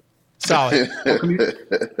 Solid.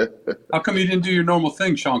 How come you didn't do your normal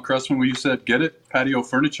thing, Sean Cressman, where you said, get it? Patio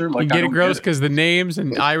furniture? You get it, Grose, because the names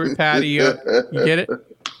and Irish patio. You get it?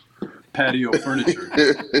 Patio furniture.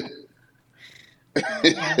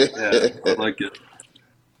 Yeah, I like it.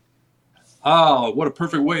 Oh, what a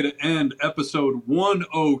perfect way to end episode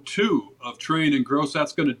 102 of Train and Grose.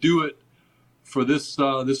 That's going to do it for this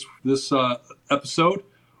episode.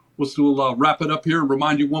 We'll wrap it up here and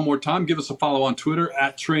remind you one more time. Give us a follow on Twitter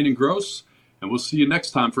at Train and Grose, and we'll see you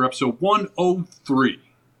next time for episode 103.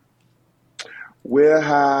 We'll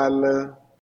holla.